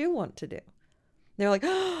actually do want to do. They're like,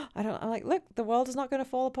 oh, I'm like, look, the world is not going to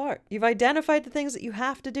fall apart. You've identified the things that you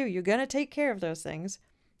have to do. You're going to take care of those things.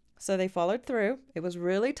 So they followed through. It was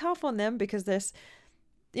really tough on them because this,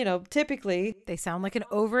 typically they sound like an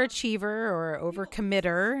overachiever or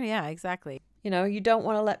overcommitter. Yeah, exactly. You don't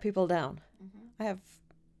want to let people down. I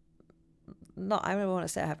don't want to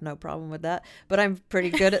say I have no problem with that, but I'm pretty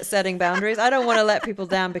good at setting boundaries. I don't want to let people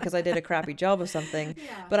down because I did a crappy job of something,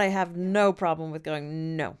 but I have no problem with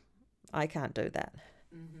going, no, I can't do that.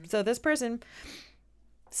 Mm-hmm. So this person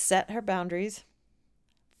set her boundaries,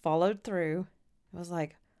 followed through. I was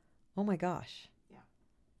like, oh my gosh. Yeah.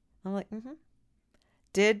 I'm like,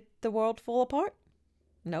 Did the world fall apart?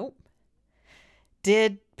 Nope.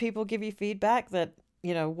 Did people give you feedback that,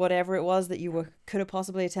 whatever it was that you could have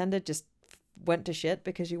possibly attended just went to shit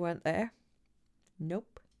because you weren't there?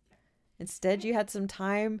 Nope. Instead, you had some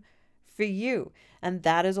time for you. And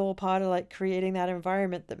that is all part of like creating that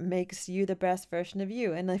environment that makes you the best version of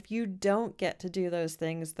you. And if you don't get to do those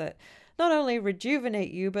things that not only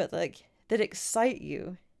rejuvenate you, but like that excite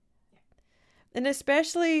you. And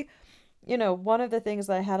especially, one of the things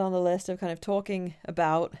that I had on the list of kind of talking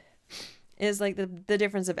about is like the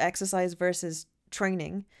difference of exercise versus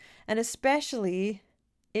training. And especially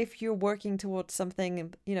if you're working towards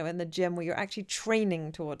something, you know, in the gym where you're actually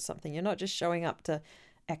training towards something. You're not just showing up to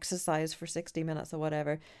exercise for 60 minutes or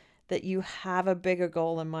whatever, that you have a bigger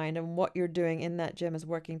goal in mind and what you're doing in that gym is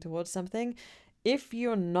working towards something. If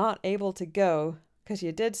you're not able to go because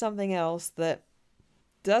you did something else that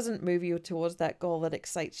doesn't move you towards that goal that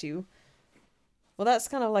excites you, well, that's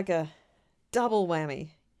kind of like a double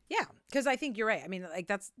whammy. Yeah, because I think you're right. I mean, like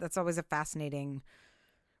that's always a fascinating,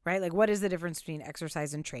 right? Like, what is the difference between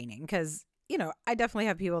exercise and training? Because, you know, I definitely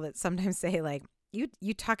have people that sometimes say like,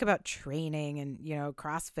 you talk about training and, you know,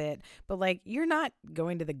 CrossFit, but like you're not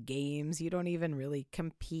going to the games. You don't even really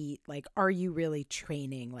compete. Like, are you really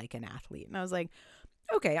training like an athlete? And I was like,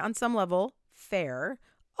 okay, on some level, fair.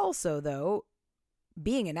 Also, though,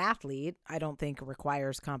 being an athlete, I don't think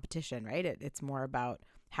requires competition, right? It's more about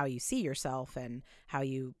how you see yourself and how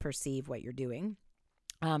you perceive what you're doing.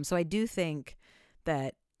 So I do think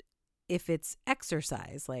that if it's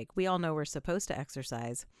exercise, like we all know we're supposed to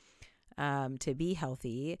exercise to be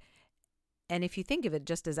healthy. And if you think of it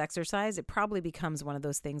just as exercise, it probably becomes one of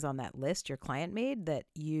those things on that list your client made that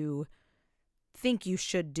you think you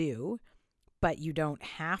should do, but you don't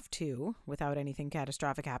have to without anything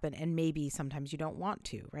catastrophic happen. And maybe sometimes you don't want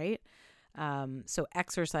to, right? So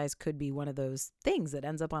exercise could be one of those things that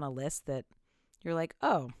ends up on a list that you're like,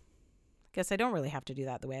 oh, I guess I don't really have to do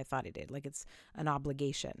that the way I thought I did. Like it's an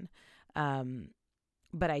obligation.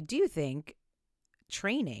 But I do think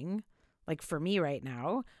training, like for me right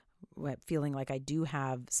now, feeling like I do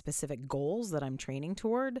have specific goals that I'm training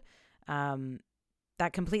toward,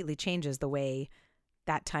 that completely changes the way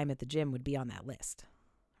that time at the gym would be on that list,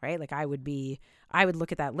 right? Like I would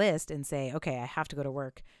look at that list and say, okay, I have to go to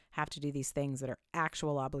work, have to do these things that are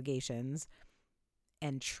actual obligations,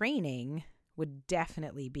 and training would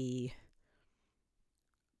definitely be,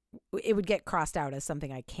 it would get crossed out as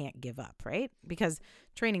something I can't give up, right? Because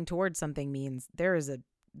training towards something means there's a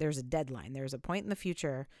deadline. There's a point in the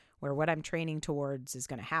future where what I'm training towards is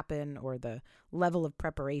going to happen, or the level of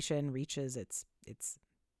preparation reaches its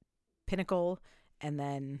pinnacle. And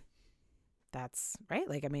then that's right.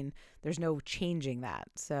 Like, I mean, there's no changing that.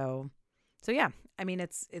 So yeah, I mean,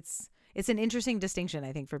 it's an interesting distinction,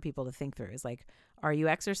 I think, for people to think through is like, are you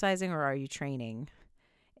exercising or are you training?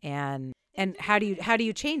 And how do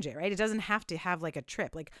you change it? Right. It doesn't have to have like a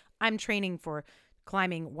trip. Like I'm training for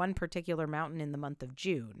climbing one particular mountain in the month of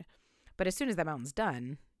June, but as soon as that mountain's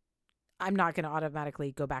done, I'm not going to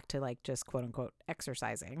automatically go back to like just quote unquote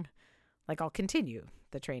exercising. Like I'll continue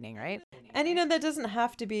the training, right? And you know, that doesn't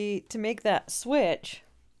have to be, to make that switch,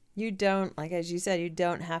 you don't, like as you said, you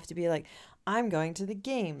don't have to be like, I'm going to the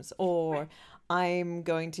games, or I'm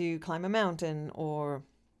going to climb a mountain, or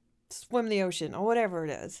swim the ocean, or whatever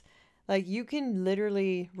it is. Like you can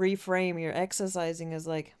literally reframe your exercising as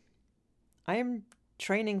like, I am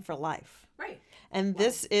training for life. Right. And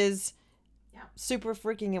this is super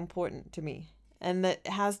freaking important to me. And that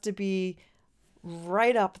has to be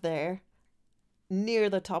right up there, near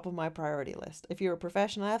the top of my priority list. If you're a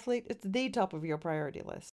professional athlete, it's the top of your priority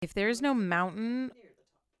list. If there's no mountain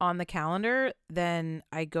on the calendar, then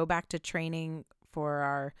I go back to training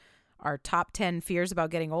for our top 10 fears about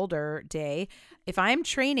getting older day. If I'm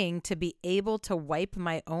training to be able to wipe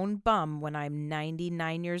my own bum when I'm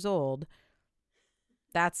 99 years old,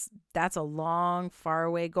 that's a long, far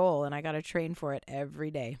away goal, and I got to train for it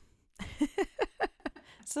every day.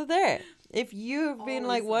 So there, if you've been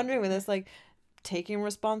like wondering with this, like taking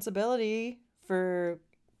responsibility for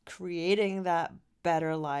creating that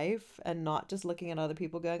better life and not just looking at other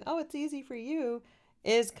people going, oh, it's easy for you,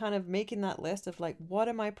 is kind of making that list of like, what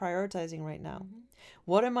am I prioritizing right now? Mm-hmm.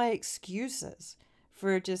 What are my excuses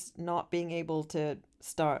for just not being able to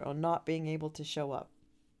start or not being able to show up?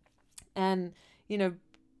 And, you know,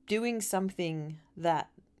 doing something that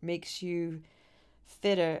makes you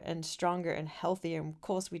fitter and stronger and healthier. And of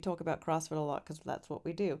course, we talk about CrossFit a lot because that's what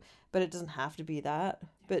we do, but it doesn't have to be that.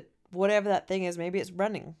 But whatever that thing is, maybe it's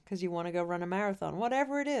running because you want to go run a marathon,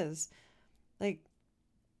 whatever it is. Like,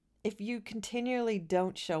 if you continually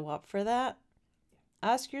don't show up for that,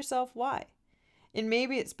 ask yourself why. And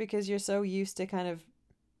maybe it's because you're so used to kind of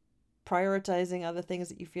prioritizing other things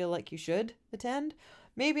that you feel like you should attend.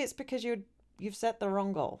 Maybe it's because you've set the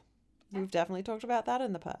wrong goal. We've definitely talked about that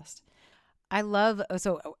in the past.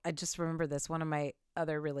 So I just remember this, one of my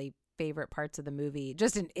other really favorite parts of the movie,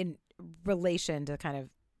 just in relation to kind of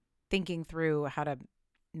thinking through how to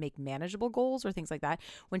make manageable goals or things like that.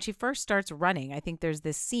 When she first starts running, I think there's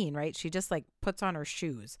this scene, right? She just like puts on her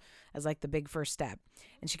shoes as like the big first step,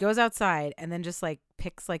 and she goes outside and then just like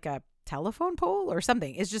picks like a telephone pole or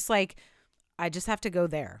something. It's just like, I just have to go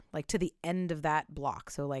there, like to the end of that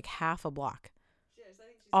block. So like half a block.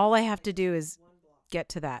 All I have to do is get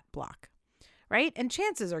to that block, right? And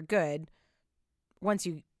chances are good, once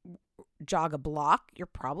you jog a block, you're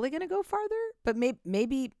probably going to go farther. But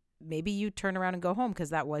maybe you turn around and go home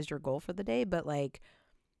because that was your goal for the day. But like,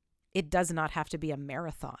 it does not have to be a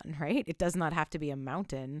marathon, right? It does not have to be a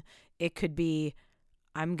mountain. It could be,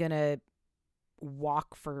 I'm going to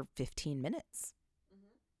walk for 15 minutes,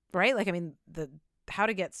 right? Like, I mean, how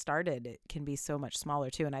to get started, it can be so much smaller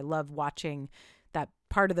too. And I love watching that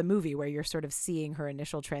part of the movie where you're sort of seeing her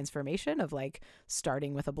initial transformation of like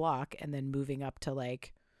starting with a block and then moving up to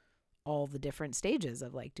like all the different stages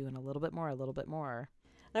of like doing a little bit more.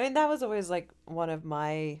 I mean, that was always like one of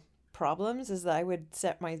my problems, is that I would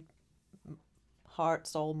set my heart,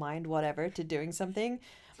 soul, mind, whatever, to doing something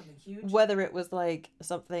huge, whether it was like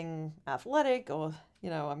something athletic or, you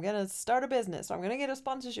know, I'm going to start a business or I'm going to get a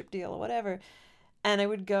sponsorship deal or whatever. And I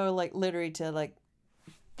would go like literally to like,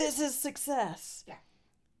 this is success. Yeah.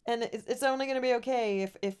 And it's only going to be okay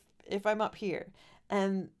if I'm up here.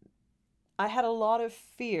 And I had a lot of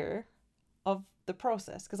fear of the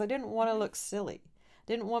process because I didn't want to look silly.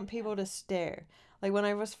 Didn't want people to stare. Like when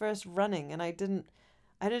I was first running and I didn't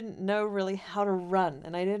know really how to run,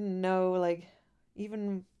 and I didn't know like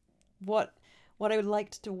even what I would like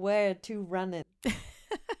to wear to run in.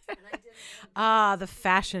 The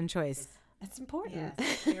fashion choice. It's important.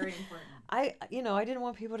 Yes, very important. I didn't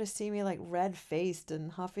want people to see me like red faced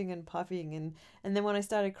and huffing and puffing, and then when I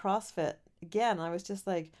started CrossFit again, I was just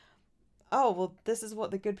like, oh well, this is what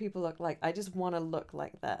the good people look like. I just want to look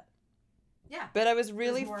like that. Yeah. But I was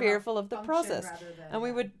really fearful of the process. And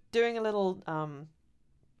we were doing a little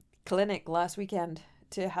clinic last weekend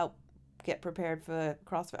to help get prepared for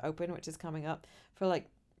CrossFit Open, which is coming up, for like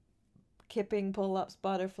kipping pull-ups,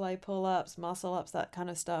 butterfly pull-ups, muscle ups, that kind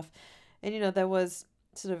of stuff. And, you know, there was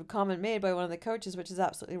sort of a comment made by one of the coaches, which is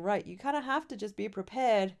absolutely right. You kind of have to just be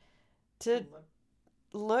prepared to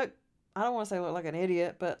look, I don't want to say look like an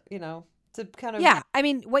idiot, but, you know, to kind of... Yeah, I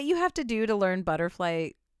mean, what you have to do to learn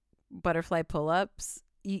butterfly pull-ups,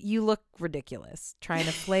 you look ridiculous trying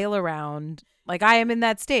to flail around. Like I am in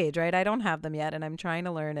that stage, right? I don't have them yet and I'm trying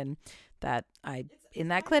to learn, and that in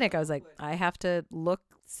that clinic I was like, I have to look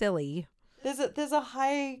silly. There's a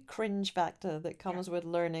high cringe factor that comes with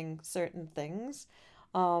learning certain things.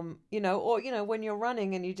 When you're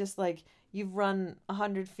running and you just like, you've run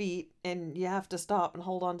 100 feet and you have to stop and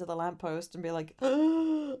hold on to the lamppost and be like,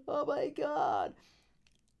 oh my God.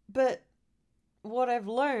 But what I've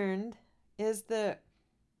learned is that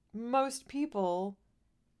most people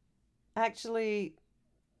actually,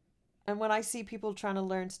 and when I see people trying to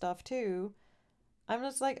learn stuff too, I'm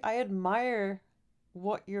just like, I admire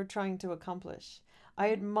what you're trying to accomplish.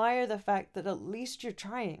 I admire the fact that at least you're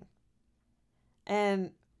trying.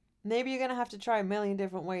 And maybe you're going to have to try a million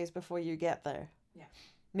different ways before you get there. Yeah.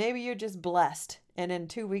 Maybe you're just blessed and in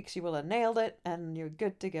 2 weeks you will have nailed it and you're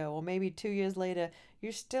good to go. Or maybe 2 years later,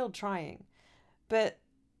 you're still trying. But,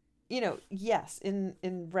 you know, yes, in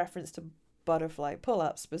reference to butterfly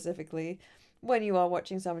pull-ups specifically, when you are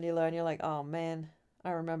watching somebody learn, you're like, oh man,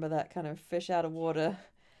 I remember that kind of fish out of water,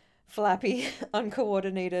 flappy,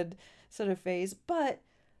 uncoordinated sort of phase. But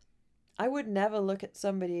I would never look at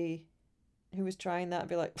somebody who was trying that and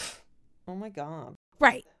be like, oh my God.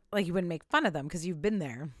 Right. Like you wouldn't make fun of them because you've been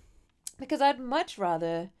there. Because I'd much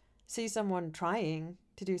rather see someone trying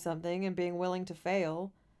to do something and being willing to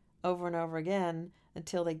fail over and over again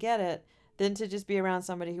until they get it, than to just be around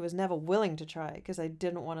somebody who was never willing to try because they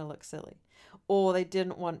didn't want to look silly, or they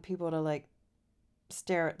didn't want people to like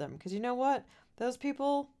stare at them. Because you know what? Those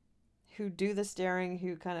people who do the staring,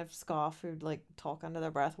 who kind of scoff, who like talk under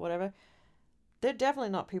their breath, whatever, they're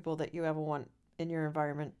definitely not people that you ever want in your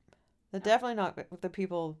environment. They're definitely not the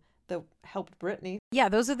people that helped Brittany. Yeah,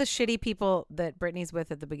 those are the shitty people that Brittany's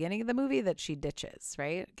with at the beginning of the movie that she ditches,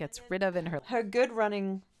 right? Gets rid of in her good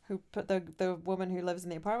running, who put the woman who lives in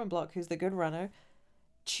the apartment block, who's the good runner,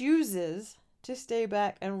 chooses to stay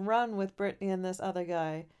back and run with Brittany and this other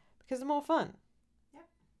guy because it's more fun. Yep.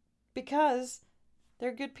 Because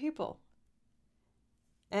they're good people.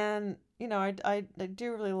 And, you know, I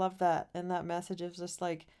do really love that. And that message of just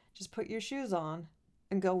like, just put your shoes on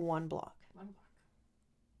and go one block. One block.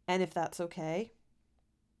 And if that's okay,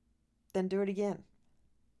 then do it again.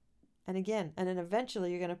 And again. And then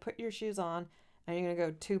eventually you're going to put your shoes on and you're going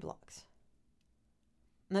to go 2 blocks.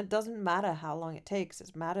 And it doesn't matter how long it takes.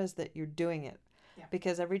 It matters that you're doing it. Yeah.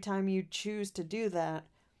 Because every time you choose to do that,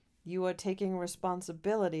 you are taking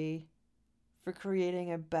responsibility for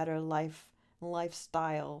creating a better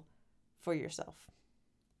lifestyle for yourself.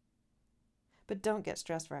 but don't get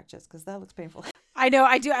stress fractures because that looks painful. I know.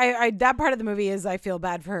 I do. I that part of the movie is I feel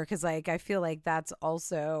bad for her because like I feel like that's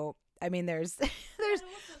also. I mean, there's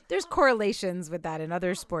correlations with that in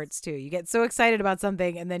other sports too. You get so excited about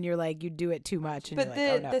something and then you're like you do it too much. And But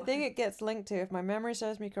you're like, oh, no. the thing it gets linked to, if my memory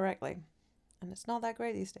serves me correctly, and it's not that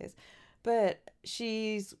great these days, but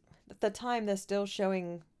she's at the time they're still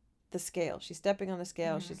showing the scale. She's stepping on the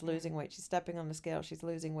scale, she's losing weight. She's stepping on the scale, she's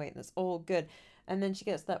losing weight, and it's all good. And then she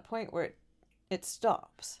gets to that point where it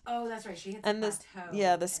stops. Oh, that's right. She hits And a this, plateau.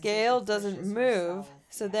 yeah, the and so scale she doesn't pushes move. herself.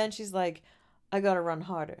 So Yeah. then she's like, I gotta run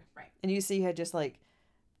harder. Right. And you see her just like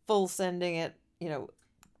full sending it,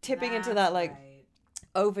 tipping into That's that like right.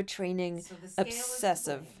 overtraining, So the scale is to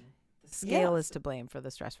obsessive. blame. The Scale is to blame for the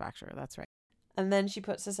stress fracture. That's right. And then she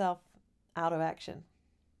puts herself out of action.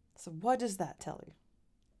 So what does that tell you?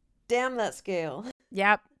 Damn that scale.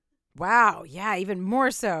 Yep. Wow. Yeah. Even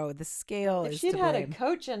more so. The scale If is she'd to had a blame.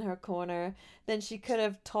 coach in her corner, then she could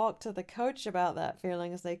have talked to the coach about that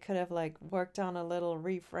feeling, as they could have like worked on a little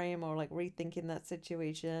reframe or like rethinking that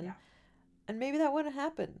situation. Yeah. And maybe that wouldn't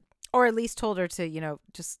happen. Or at least told her to,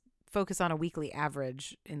 just focus on a weekly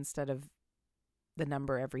average instead of the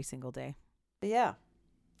number every single day. But yeah,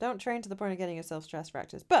 don't train to the point of getting yourself stress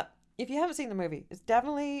fractures. But if you haven't seen the movie, it's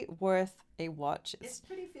definitely worth a watch. It's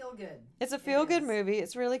pretty feel good. It's a feel-good movie.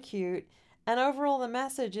 It's really cute. And overall, the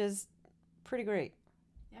message is pretty great.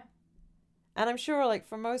 Yeah. And I'm sure, like,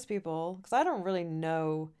 for most people, because I don't really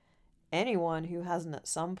know anyone who hasn't at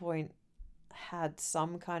some point had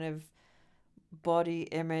some kind of body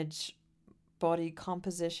image, body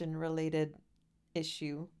composition related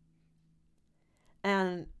issue.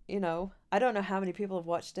 And, I don't know how many people have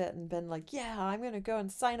watched it and been like, yeah, I'm going to go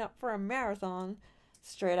and sign up for a marathon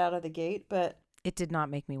straight out of the gate. But It did not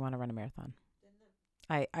make me want to run a marathon.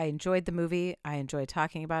 I enjoyed the movie. I enjoyed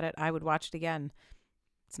talking about it. I would watch it again.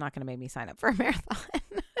 It's not going to make me sign up for a marathon.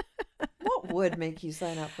 what would make you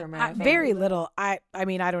sign up for a marathon? Very little. I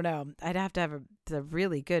mean, I don't know. I'd have to have a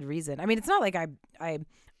really good reason. I mean, it's not like I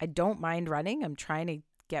don't mind running. I'm trying to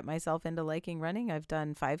get myself into liking running. I've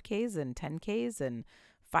done 5Ks and 10Ks and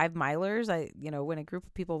 5-milers. When a group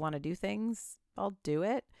of people want to do things, I'll do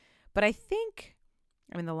it. But I think,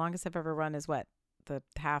 the longest I've ever run is the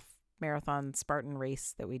half marathon Spartan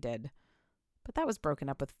race that we did. But that was broken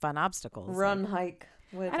up with fun obstacles. Hike.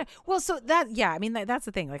 So that's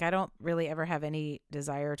the thing. Like, I don't really ever have any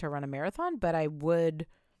desire to run a marathon, but I would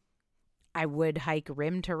hike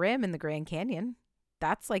rim to rim in the Grand Canyon.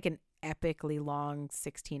 That's like an epically long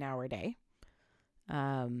 16-hour day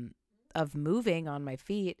of moving on my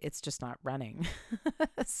feet. It's just not running.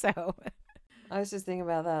 So I was just thinking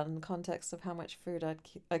about that in the context of how much food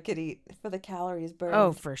I could eat for the calories burned.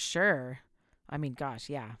 Oh, for sure. I mean, gosh,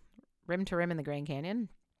 yeah. Rim to rim in the Grand Canyon.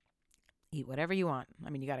 Eat whatever you want.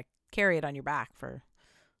 You got to carry it on your back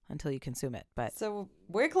until you consume it. But so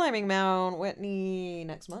we're climbing Mount Whitney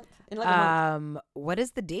next month. In like a month. What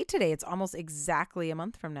is the date today? It's almost exactly a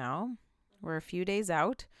month from now. We're a few days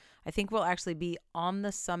out. I think we'll actually be on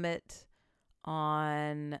the summit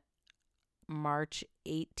on March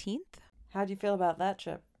 18th. How do you feel about that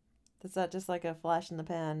trip? Is that just like a flash in the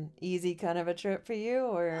pan, easy kind of a trip for you?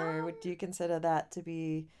 Or would you consider that to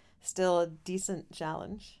be still a decent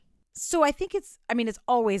challenge? So I think it's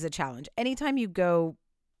always a challenge. Anytime you go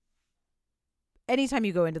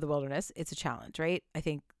into the wilderness, it's a challenge, right? I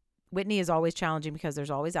think Whitney is always challenging because there's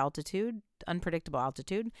always altitude, unpredictable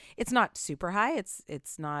altitude. It's not super high.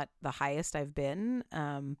 It's not the highest I've been.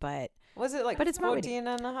 But was it like but it's 14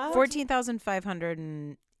 and a half?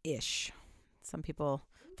 14,500 ish. Some people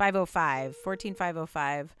 505,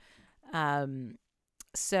 14,505.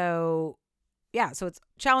 So yeah, so it's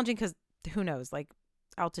challenging because who knows, like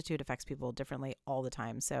altitude affects people differently all the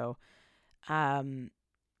time. So,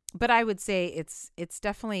 but I would say it's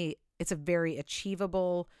definitely, it's a very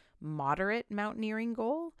achievable, moderate mountaineering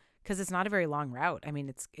goal because it's not a very long route.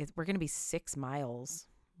 We're going to be 6 miles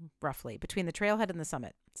roughly between the trailhead and the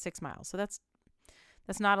summit, 6 miles. So that's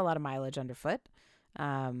not a lot of mileage underfoot.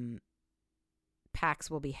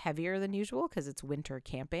 Packs will be heavier than usual because it's winter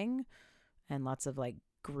camping and lots of like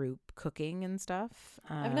group cooking and stuff.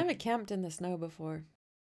 I've never camped in the snow before.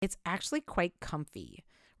 It's actually quite comfy,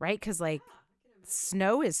 right? Because like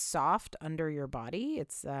snow is soft under your body.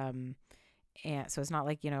 It's and so it's not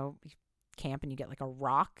like, you camp and you get like a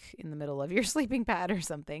rock in the middle of your sleeping pad or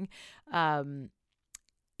something.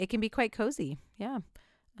 It can be quite cozy. Yeah.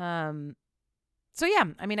 So yeah,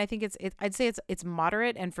 I think I'd say it's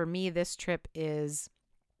moderate. And for me, this trip is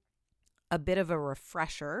a bit of a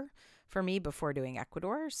refresher for me before doing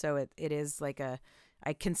Ecuador. So it is like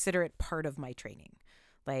I consider it part of my training.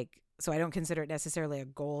 Like So I don't consider it necessarily a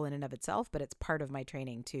goal in and of itself, but it's part of my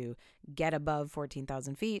training to get above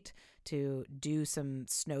 14,000 feet, to do some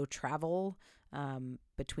snow travel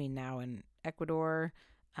between now and Ecuador,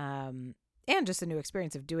 and just a new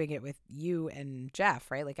experience of doing it with you and Jeff,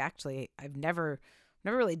 right? Like, actually, I've never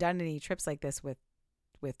really done any trips like this with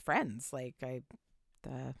friends. Like,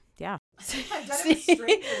 yeah. I've done it with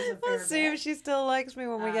strangers a fair Let's see bit. if she still likes me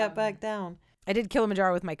when we get back down. I did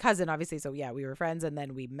Kilimanjaro with my cousin, obviously. So yeah, we were friends, and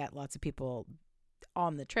then we met lots of people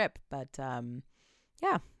on the trip. But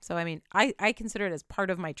yeah. So I mean, I consider it as part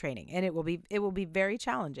of my training, and it will be very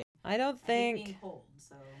challenging. I don't think being cold,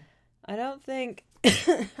 so. I don't think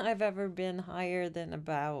I've ever been higher than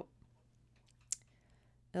about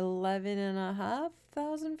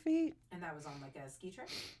 11,500 feet. And that was on like a ski trip?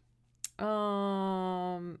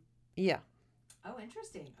 Yeah. Oh,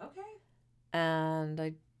 interesting. Okay. And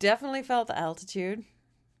I definitely felt the altitude. I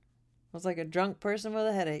was like a drunk person with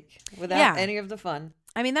a headache without any of the fun.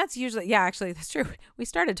 I mean, that's usually, yeah, actually, that's true. We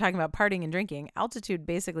started talking about partying and drinking. Altitude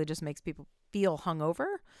basically just makes people feel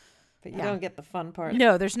hungover. But you don't get the fun part.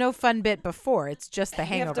 No, there's no fun bit before. It's just the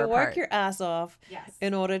hangover part. You have to work your ass off Yes.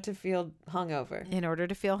 in order to feel hungover.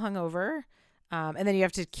 And then you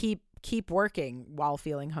have to keep working while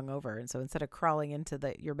feeling hungover. And so instead of crawling into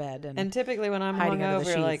your bed and typically when I'm hiding under the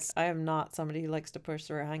hungover, like, sheets. I am not somebody who likes to push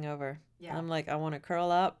through a hangover. Yeah. I'm like, I want to curl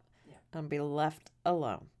up and be left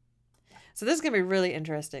alone. Yeah. So this is going to be really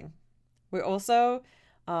interesting. We're also,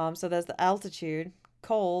 so there's the altitude,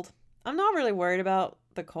 cold. I'm not really worried about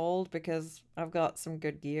the cold because I've got some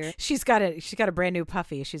good gear. She's got a brand new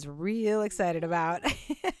puffy. She's real excited about.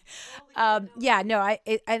 Yeah, no,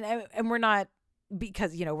 and we're not,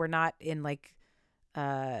 because we're not in like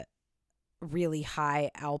really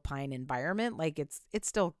high alpine environment. Like it's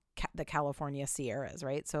still the California Sierras,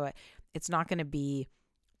 right? So it's not going to be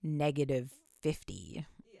 -50,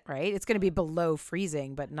 right? It's going to be below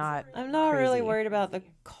freezing, but not. I'm not really crazy. worried about the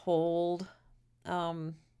cold.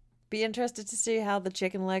 Be interested to see how the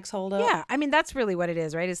chicken legs hold up. Yeah, I mean that's really what it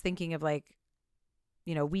is, right? Is thinking of like,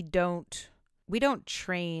 we don't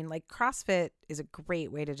train, like CrossFit is a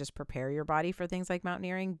great way to just prepare your body for things like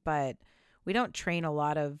mountaineering, but we don't train a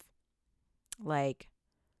lot of like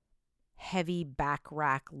heavy back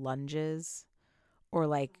rack lunges or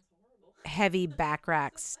like heavy back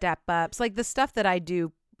rack step ups. Like the stuff that I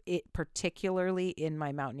do particularly in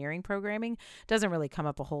my mountaineering programming doesn't really come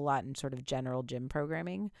up a whole lot in sort of general gym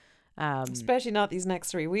programming. Especially not these next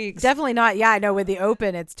 3 weeks. Definitely not. Yeah, I know with the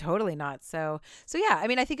open, it's totally not. So yeah, I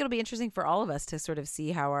mean, I think it'll be interesting for all of us to sort of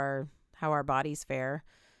see how our bodies fare.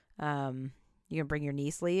 You can bring your knee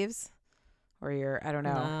sleeves or I don't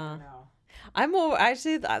know. Nah. I'm more,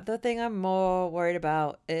 actually, the thing I'm more worried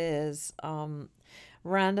about is,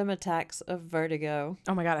 random attacks of vertigo.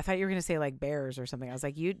 Oh my God. I thought you were going to say like bears or something. I was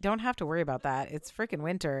like, you don't have to worry about that. It's freaking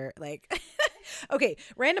winter. Like, okay.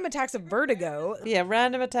 Random attacks of vertigo. Yeah.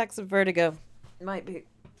 Random attacks of vertigo might be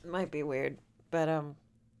weird, but,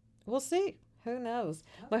 we'll see. Who knows?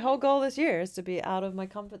 Okay. My whole goal this year is to be out of my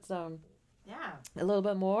comfort zone. Yeah. A little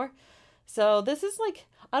bit more. So this is like,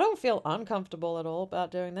 I don't feel uncomfortable at all about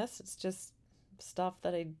doing this. It's just stuff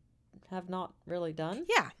that I have not really done.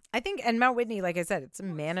 Yeah. I think, and Mount Whitney, like I said, it's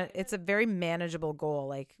a very manageable goal.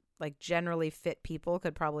 Like generally fit people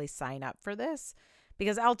could probably sign up for this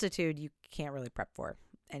because altitude you can't really prep for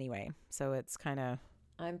anyway. So it's kind of.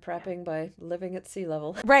 I'm prepping by living at sea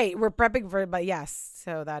level. Right. We're prepping for, but yes.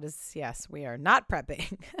 So that is, yes, we are not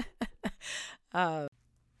prepping. But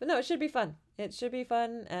no, it should be fun. It should be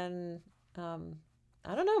fun. And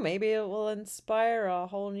I don't know, maybe it will inspire a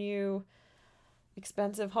whole new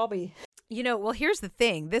expensive hobby. Well, here's the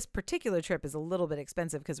thing. This particular trip is a little bit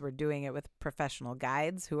expensive because we're doing it with professional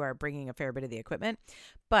guides who are bringing a fair bit of the equipment.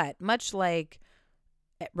 But much like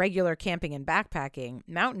regular camping and backpacking,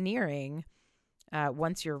 mountaineering,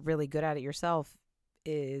 once you're really good at it yourself,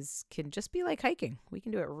 can just be like hiking. We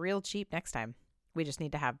can do it real cheap next time. We just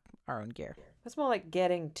need to have our own gear. It's more like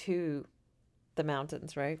getting to the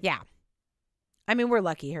mountains, right? Yeah. I mean, we're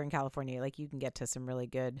lucky here in California. Like you can get to some really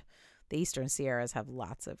good. The Eastern Sierras have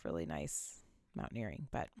lots of really nice mountaineering,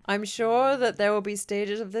 but I'm sure that there will be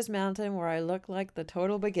stages of this mountain where I look like the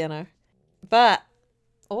total beginner. But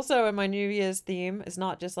also in my New Year's theme, it's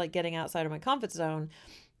not just like getting outside of my comfort zone,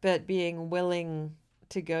 but being willing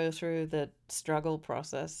to go through the struggle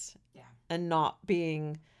process and not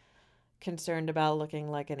being concerned about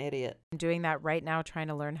looking like an idiot. I'm doing that right now, trying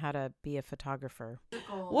to learn how to be a photographer.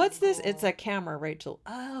 What's this? It's a camera, Rachel.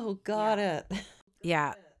 Oh, got it.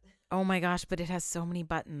 Yeah. Oh my gosh, but it has so many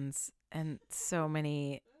buttons and so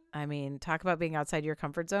many I mean, talk about being outside your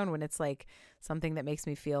comfort zone when it's like something that makes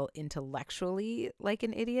me feel intellectually like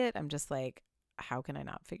an idiot. I'm just like, how can I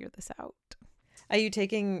not figure this out? Are you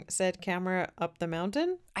taking said camera up the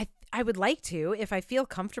mountain? I would like to, if I feel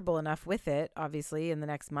comfortable enough with it, obviously, in the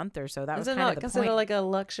next month or so. That was kind of the point. Is it not considered like a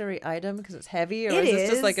luxury item because it's heavy, or is it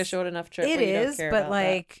just like a short enough trip? It where you is, don't care but about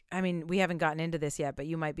like, that? I mean, we haven't gotten into this yet, but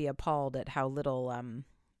you might be appalled at how little,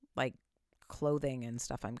 like, clothing and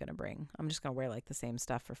stuff I'm gonna bring. I'm just gonna wear like the same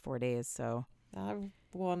stuff for 4 days. So I've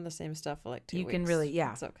worn the same stuff for like 2 weeks. You can really,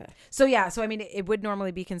 yeah. It's okay. So yeah, so I mean, it would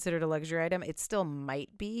normally be considered a luxury item. It still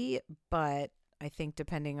might be, but I think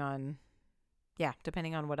depending on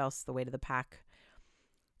what else the weight of the pack,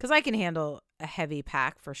 because I can handle a heavy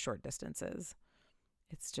pack for short distances.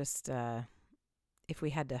 It's just if we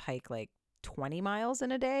had to hike like 20 miles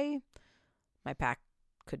in a day, my pack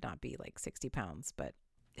could not be like 60 pounds. But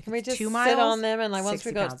if can we just 2 miles, sit on them and like once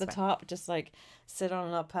we go to the fine. top, just like sit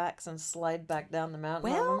on our packs and slide back down the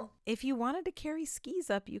mountain? Well, if you wanted to carry skis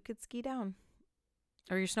up, you could ski down,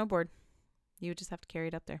 or your snowboard. You would just have to carry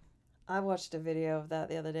it up there. I watched a video of that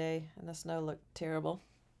the other day, and the snow looked terrible.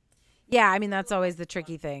 Yeah, I mean, that's always the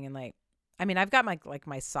tricky thing. And like, I mean, I've got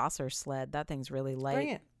my saucer sled. That thing's really light. Bring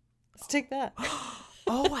it. Let's take that.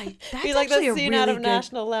 That's be like that actually scene a really out of good,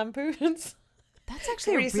 National Lampoons. That's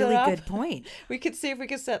actually a Grease it really up. good point. We could see if we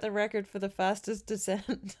could set the record for the fastest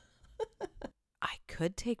descent. I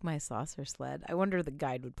could take my saucer sled. I wonder the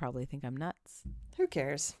guide would probably think I'm nuts. Who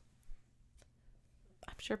cares?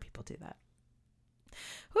 I'm sure people do that.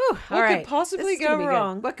 Whew, What could possibly go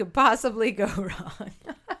wrong? What could possibly go wrong?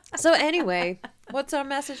 So anyway, what's our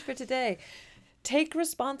message for today? Take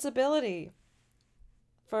responsibility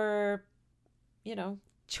for,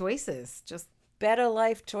 Choices. Just better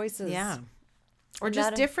life choices. Yeah. Or And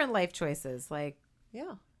just that- different life choices. Like,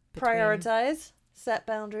 Yeah. between- Prioritize, set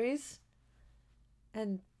boundaries,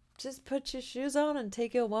 and just put your shoes on and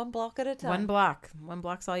take it one block at a time. One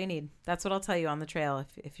block's all you need. That's what I'll tell you on the trail.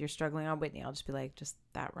 If you're struggling on Whitney, I'll just be like, just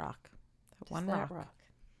that rock. Just One that rock.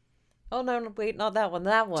 Oh, no, wait, not that one.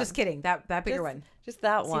 That one. Just kidding. That bigger Just- one. Just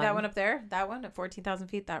that See one. that one up there? That one at 14,000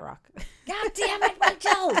 feet? That rock. God damn it,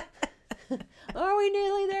 Rachel! Are we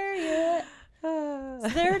nearly there yet? So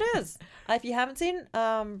there it is. If you haven't seen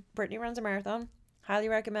Brittany Runs a Marathon, highly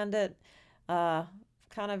recommend it.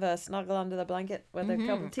 Kind of a snuggle under the blanket with a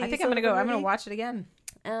cup of tea. I think I'm going to go. I'm going to maybe. watch it again.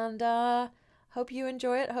 And hope you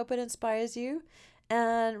enjoy it. Hope it inspires you.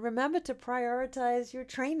 And remember to prioritize your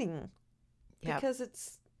training because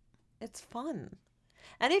it's fun.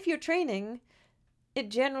 And if you're training, it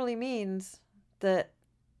generally means that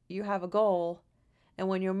you have a goal. And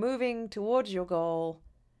when you're moving towards your goal,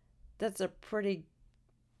 there's a pretty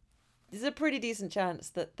decent chance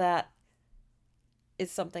that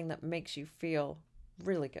is something that makes you feel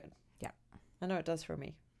really good. Yeah. I know it does for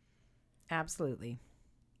me. Absolutely.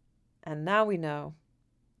 And now we know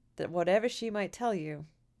that whatever she might tell you,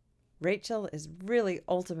 Rachel is really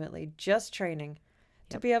ultimately just training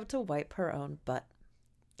to be able to wipe her own butt.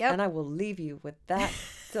 Yep. And I will leave you with that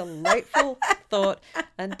delightful thought.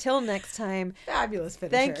 Until next time. Fabulous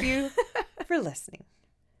finisher. Thank you for listening.